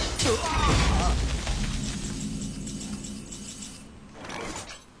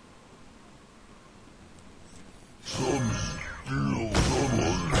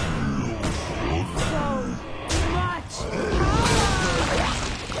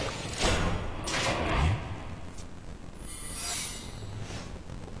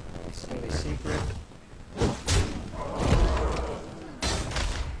 It's gonna be secret.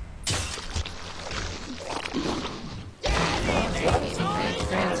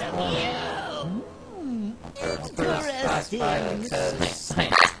 Because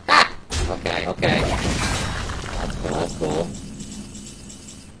science. Okay, okay. That's cool, that's cool.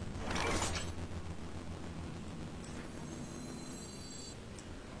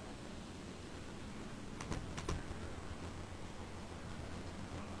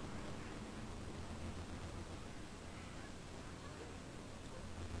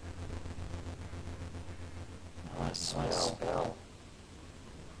 Oh, that's my spell.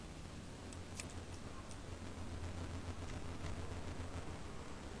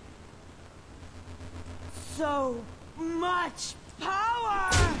 So much power!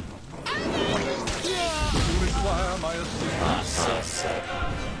 You require my assistance. Ah, so sick.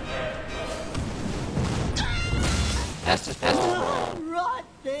 Pestis. Rot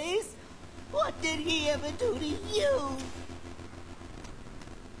face! What did he ever do to you?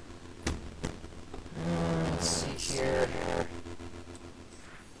 Let's see here.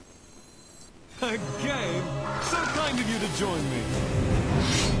 A game? So kind of you to join me.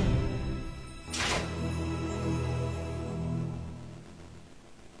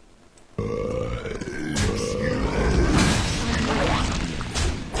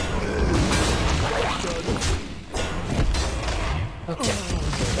 Okay, so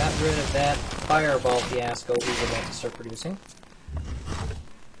we got rid of that fireball fiasco we were about to start producing.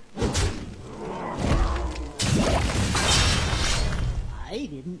 I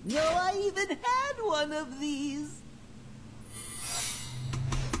didn't know I even had one of these.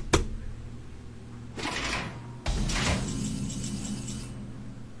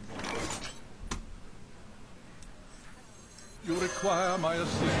 You require my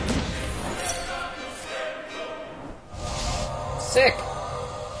assistance. Sick!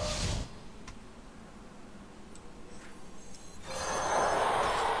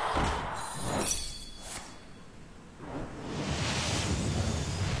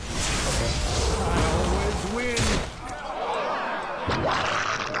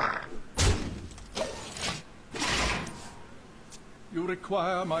 You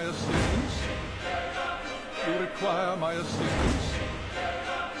require my assistance. You require my assistance.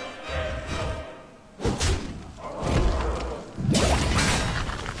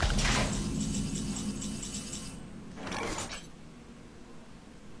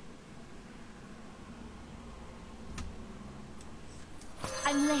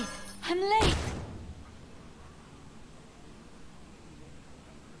 I'm late. I'm late.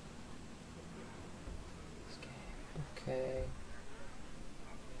 Okay.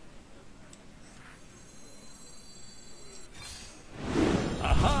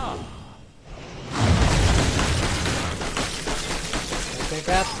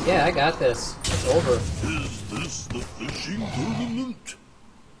 Yeah, I got this. It's over. Is this the fishing tournament?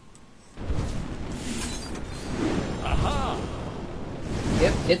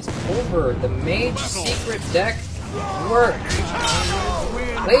 Yep, it's over. The mage secret deck Worked!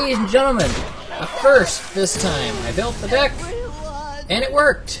 Ladies and gentlemen, a first this time. I built the deck, and it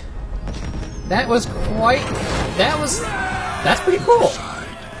worked. That was quite... That's pretty cool.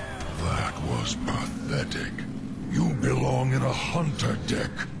 That was pathetic. You belong in a hunter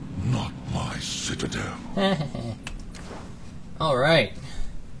deck, not my citadel. Alright.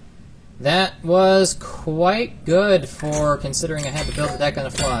 That was quite good for considering I had to build the deck on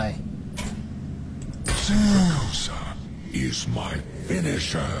the fly. Citracosa is my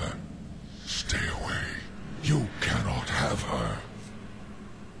finisher. Stay away. You cannot have her.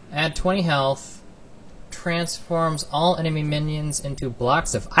 Add 20 health. Transforms all enemy minions into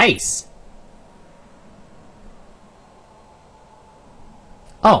blocks of ice.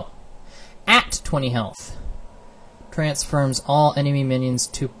 Oh. At 20 health. Transforms all enemy minions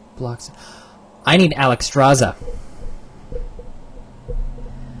to blocks. I need Alexstrasza.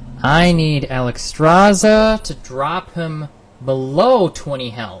 I need Alexstrasza to drop him below 20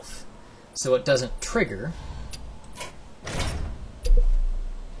 health so it doesn't trigger.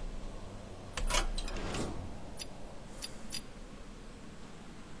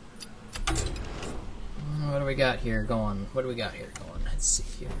 What do we got here going? What do we got here going? Let's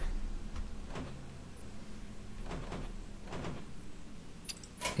see here.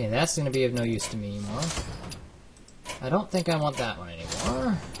 Okay, that's going to be of no use to me anymore. I don't think I want that one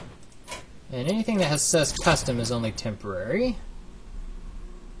anymore. And anything that says custom is only temporary.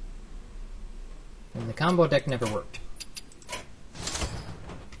 And the combo deck never worked.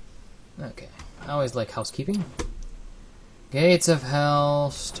 Okay, I always like housekeeping. Gates of Hell,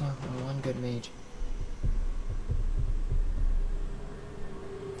 start with one good mage.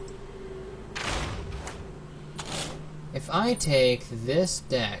 If I take this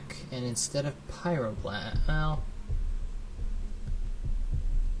deck and instead of Pyroblast, well,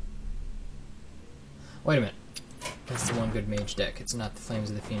 wait a minute. That's the one good mage deck. It's not the Flames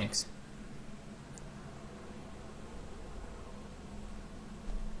of the Phoenix.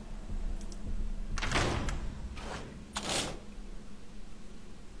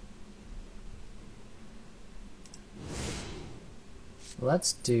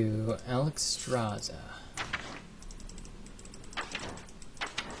 Let's do Alexstrasza.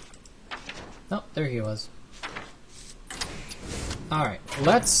 Oh, there he was. Alright,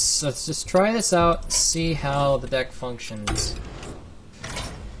 let's just try this out, see how the deck functions.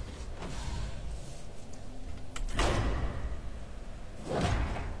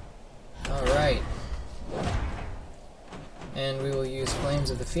 Alright. And we will use Flames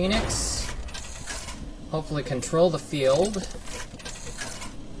of the Phoenix. Hopefully control the field.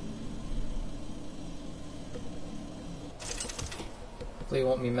 Hopefully it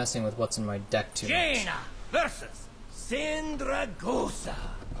won't be messing with what's in my deck too much. Jaina versus Sindragosa.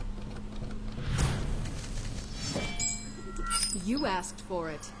 You asked for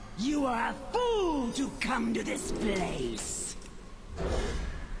it. You are a fool to come to this place.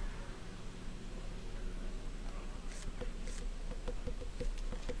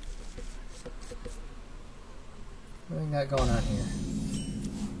 What do we got going on here?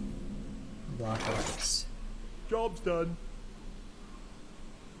 Block of ice. Job's done.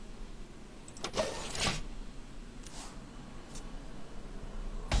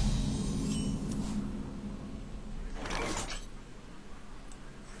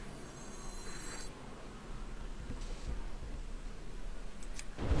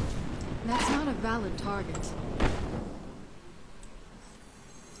 That's not a valid target.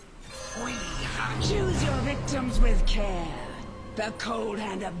 Choose your victims with care. The cold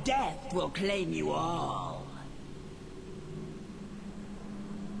hand of death will claim you all.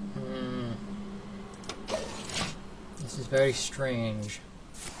 This is very strange.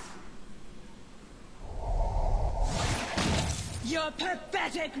 Your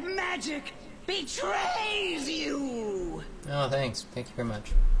pathetic magic betrays you! Oh, thanks. Thank you very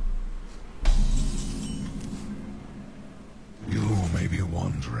much. You may be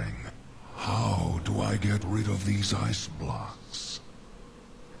wondering, how do I get rid of these ice blocks?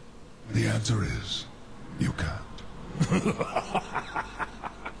 The answer is, you can't.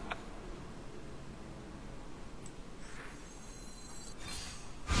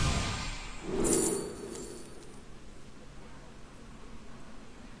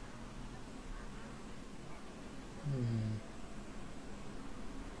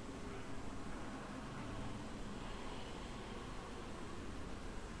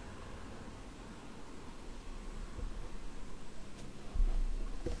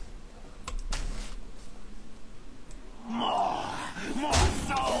 More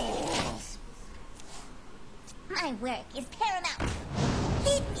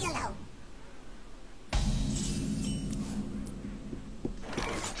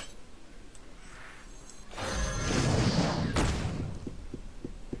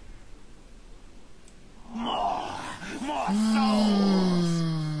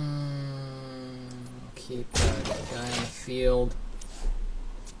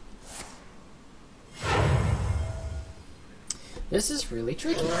This is really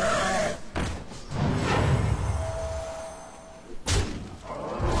tricky.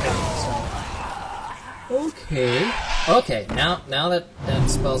 Okay. Okay, now that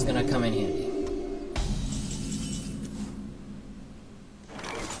spell's gonna come in handy.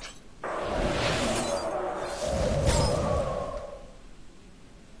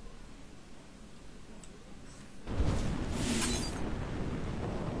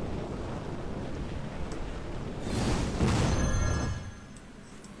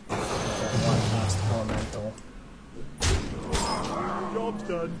 Job's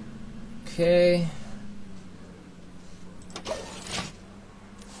done. Okay.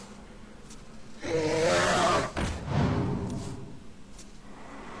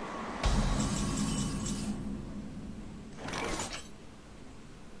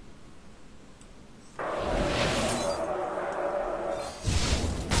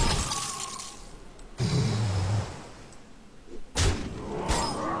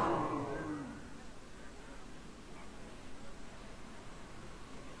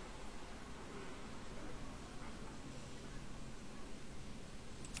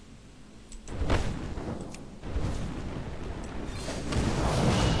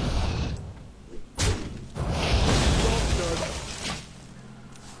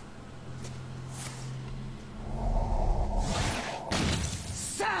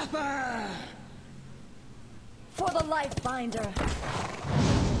 For the life binder.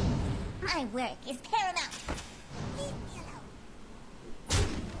 My work is paramount. Leave me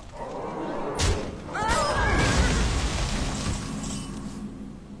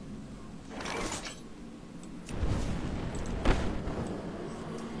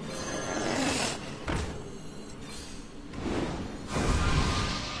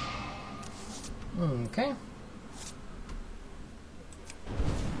alone. Okay.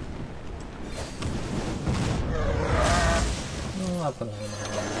 I'll put it in there.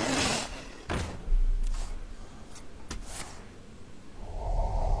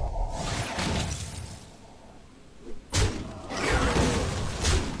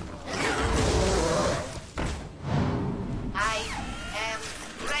 I am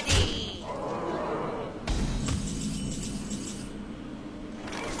ready.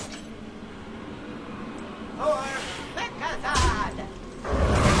 For Bekazad.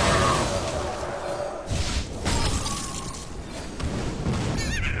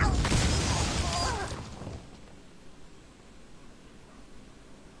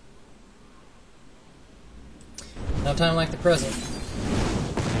 No time like the present.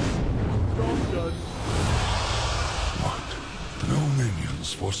 Job's done. What? No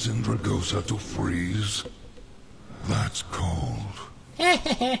minions for Sindragosa to freeze? That's cold.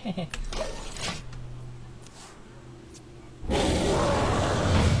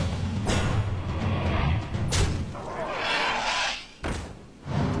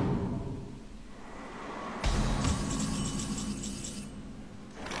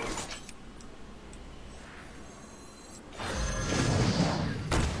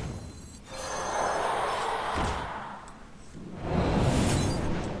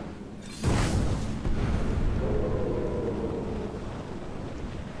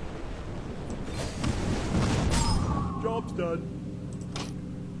 Job's done.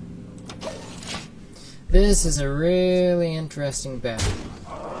 This is a really interesting battle.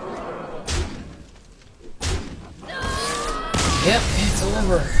 Yep, it's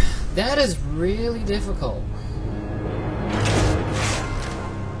over. That is really difficult.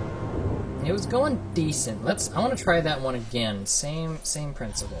 It was going decent. I want to try that one again. Same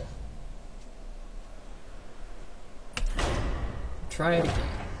principle. Try it again.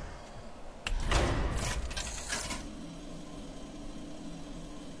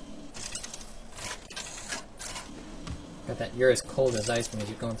 Got that "you're as cold as ice"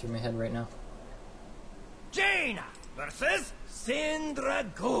 music going through my head right now. Jaina versus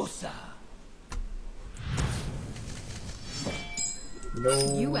Sindragosa.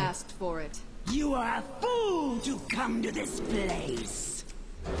 No. You asked for it. You are a fool to come to this place.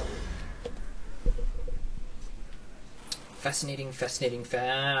 Fascinating,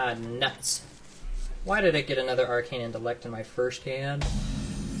 nuts. Why did I get another Arcane Intellect in my first hand?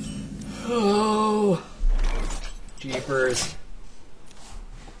 Oh, jeepers.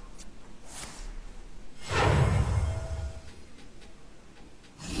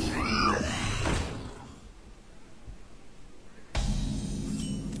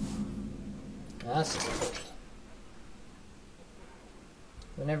 That's just cool.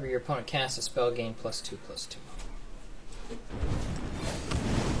 Whenever your opponent casts a spell, gain +2/+2.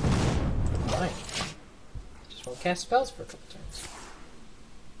 Alright. Just won't cast spells for a couple turns.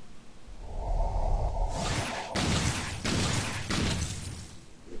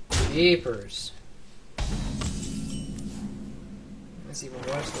 Jeepers. That's even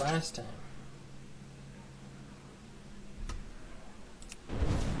worse last time.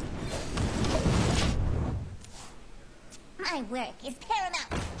 My work is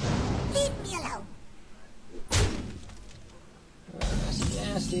paramount. Leave me alone. Oh, that's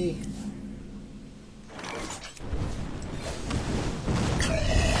nasty.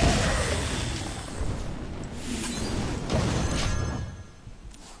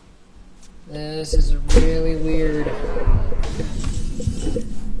 This is really weird.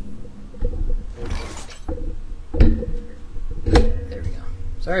 There we go.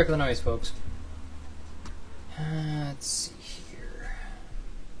 Sorry for the noise, folks. Let's see here.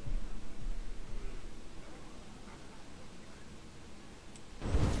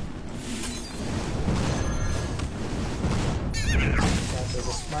 That was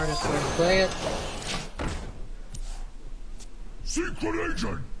the smartest way to play it. Secret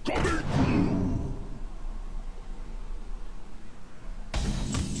agent coming through!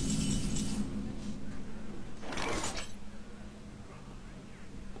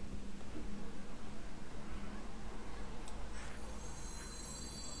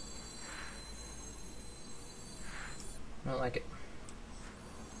 I don't like it.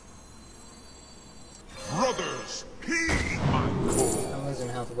 Brothers, heed my call! I'm losing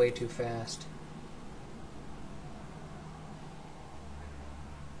health way too fast.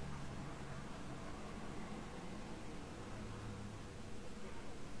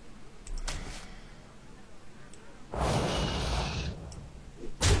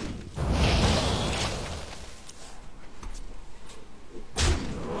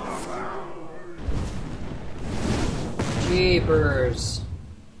 Jeepers.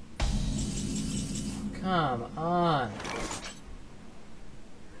 Come on.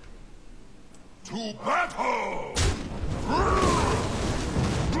 To battle!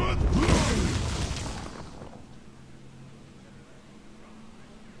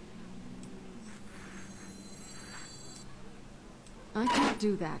 I can't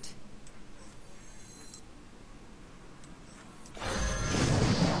do that.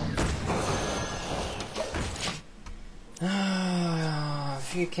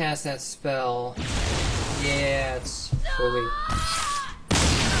 If you cast that spell, yeah, it's fully.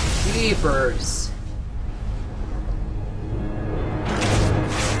 Jeepers!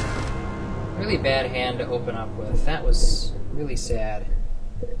 Really bad hand to open up with. That was really sad.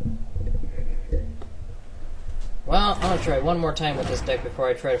 Well, I'm gonna try one more time with this deck before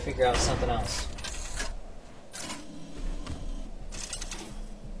I try to figure out something else.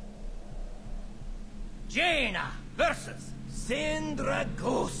 Jaina versus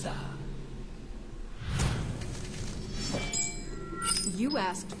Sindragosa. You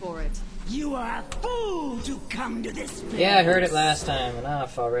asked for it. You are a fool to come to this place. Yeah, I heard it last time.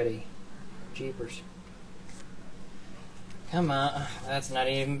 Enough already. Jeepers. Come on. That's not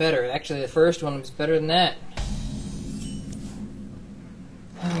even better. Actually, the first one was better than that.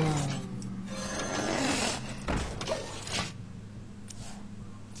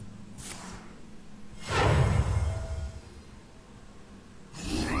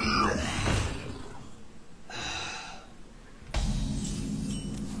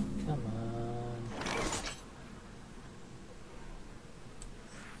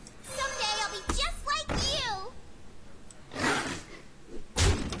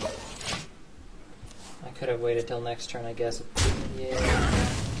 Could have waited till next turn, I guess. Yeah.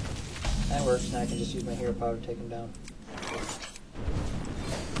 That works. Now I can just use my hero power to take him down.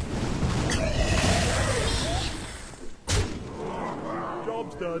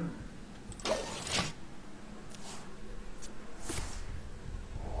 Job's done.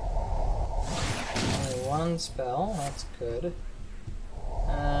 Only one spell. That's good.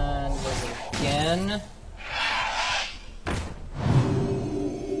 And again.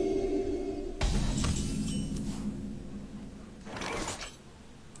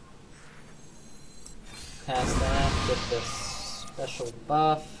 Cast that, get this special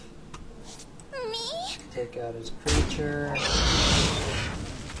buff. Me? Take out his creature.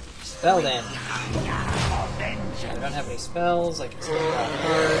 Spell damage. I don't have any spells, I can still draw a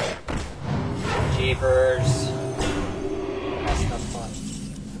card. Jeepers. That's not fun.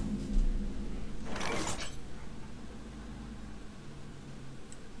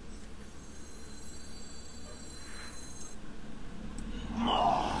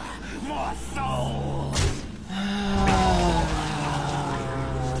 More souls.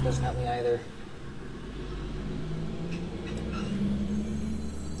 Doesn't help me either.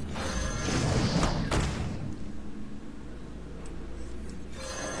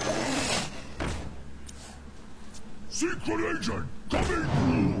 Secret agent coming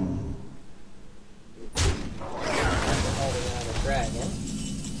through!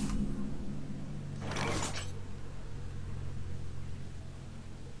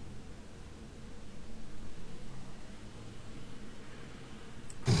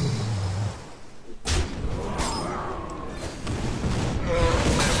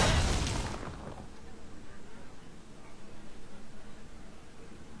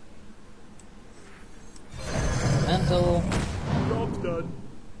 elemental. Job's done.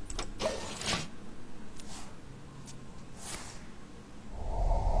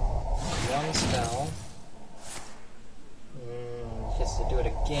 One spell. Gets to do it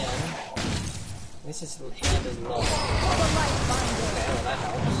again. At least his hand is low. Okay, well, that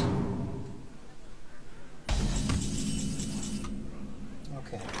helps.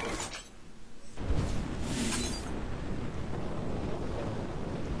 Okay.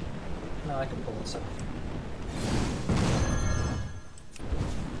 No, I can pull this off.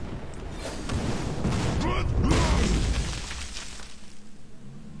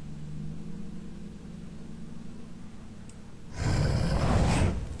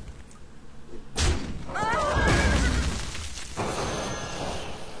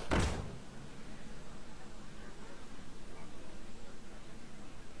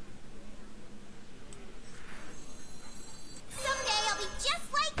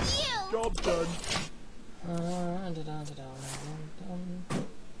 Job's done.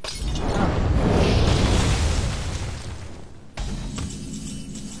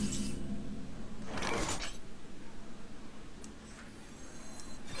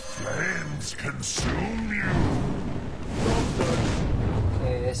 Flames consume you. Job's done.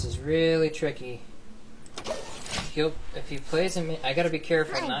 Okay, this is really tricky. If he plays him, I gotta be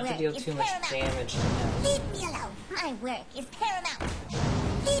careful not to deal too much damage to him. Leave me alone. My work is paramount.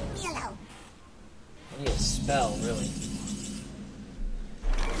 Leave me alone. I need a spell, really.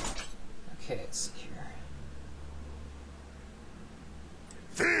 Okay, let's see here.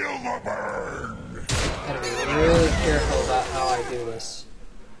 Feel the burn. Gotta be really careful about how I do this.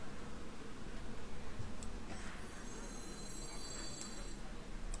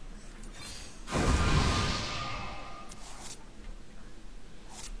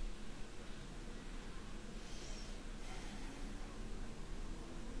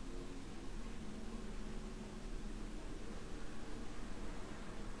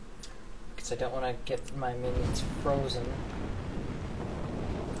 I don't want to get my minions frozen.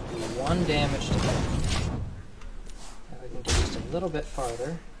 Do 1 damage to them. Now we can get just a little bit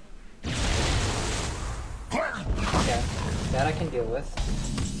farther. Okay, that I can deal with.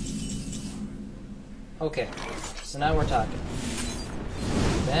 Okay, so now we're talking.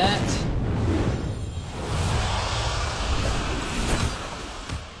 That.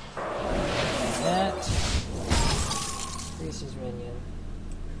 That. Increases minion.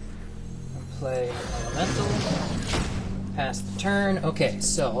 Play elemental, pass the turn. Okay,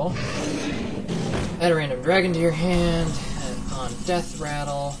 so add a random dragon to your hand, and on death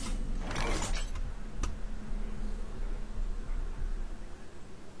rattle.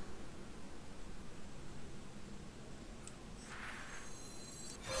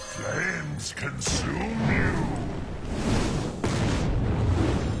 Flames consume you.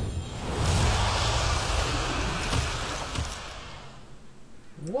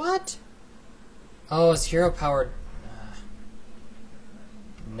 What? Oh, it's hero powered.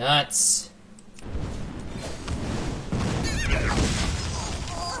 Nuts.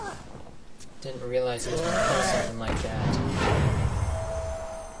 Didn't realize it was going to pull something like that.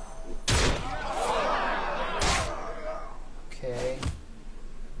 Okay.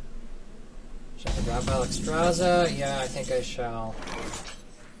 Shall I drop Alexstrasza? Yeah, I think I shall.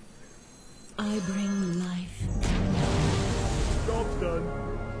 I bring life. Job's done.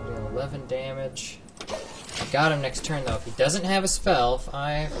 11 damage. I got him next turn though. If he doesn't have a spell,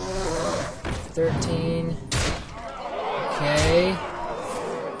 5, 13. Okay.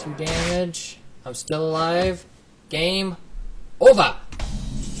 2 damage. I'm still alive. Game over.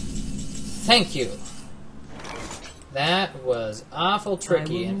 Thank you. That was awful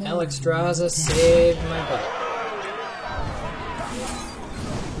tricky, and Alexstrasza saved my butt.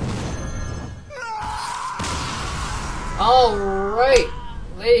 Alright,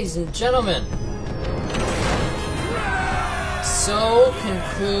 ladies and gentlemen. So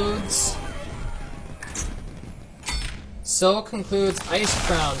concludes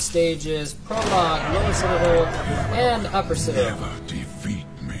Icecrown stages, prologue, lower citadel, and upper citadel. Never defeat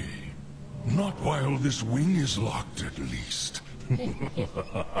me. Not while this wing is locked, at least.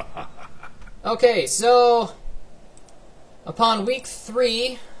 Okay, so upon week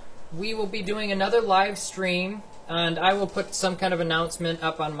 3, we will be doing another live stream, and I will put some kind of announcement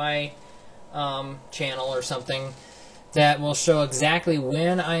up on my channel or something that will show exactly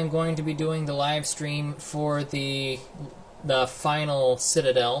when I am going to be doing the live stream for the final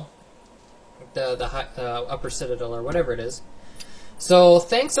citadel, the upper citadel or whatever it is. So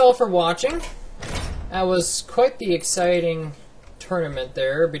thanks all for watching. That was quite the exciting tournament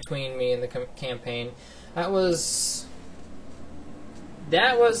there between me and the campaign. That was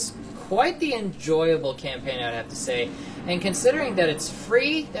quite the enjoyable campaign, I'd have to say. And considering that it's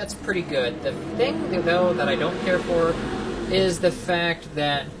free, that's pretty good. The thing, though, that I don't care for is the fact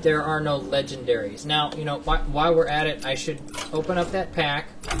that there are no legendaries. Now, you know, while we're at it, I should open up that pack.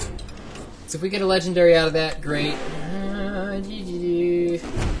 So if we get a legendary out of that, great.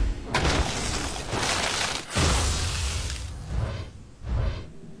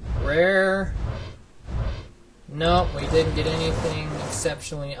 Rare. Nope, we didn't get anything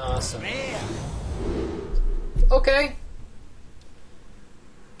exceptionally awesome. Okay.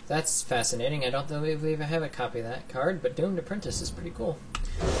 That's fascinating. I don't believe I have a copy of that card, but Doomed Apprentice is pretty cool.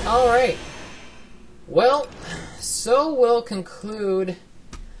 Alright. Well, so we'll conclude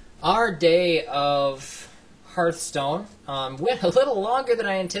our day of Hearthstone. Went a little longer than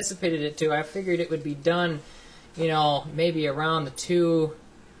I anticipated it to. I figured it would be done, you know, maybe around the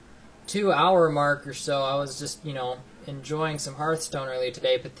two-hour mark or so. I was just, you know, enjoying some Hearthstone earlier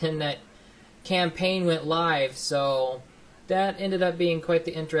today, but then that campaign went live, so that ended up being quite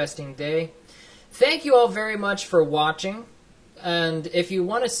the interesting day. Thank you all very much for watching, and if you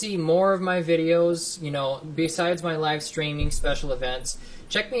want to see more of my videos, you know, besides my live streaming special events,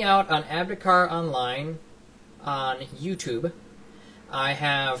 check me out on Abdikar Online on YouTube. I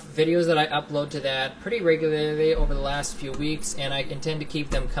have videos that I upload to that pretty regularly over the last few weeks, and I intend to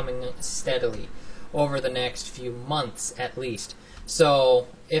keep them coming steadily over the next few months at least. So,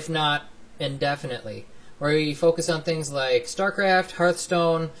 if not indefinitely, where we focus on things like StarCraft,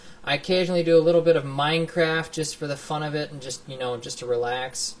 Hearthstone. I occasionally do a little bit of Minecraft just for the fun of it and just, you know, just to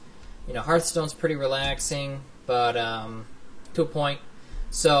relax. You know, Hearthstone's pretty relaxing, but to a point.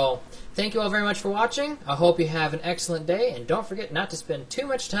 So, thank you all very much for watching. I hope you have an excellent day, and don't forget not to spend too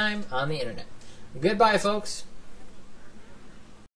much time on the internet. Goodbye, folks.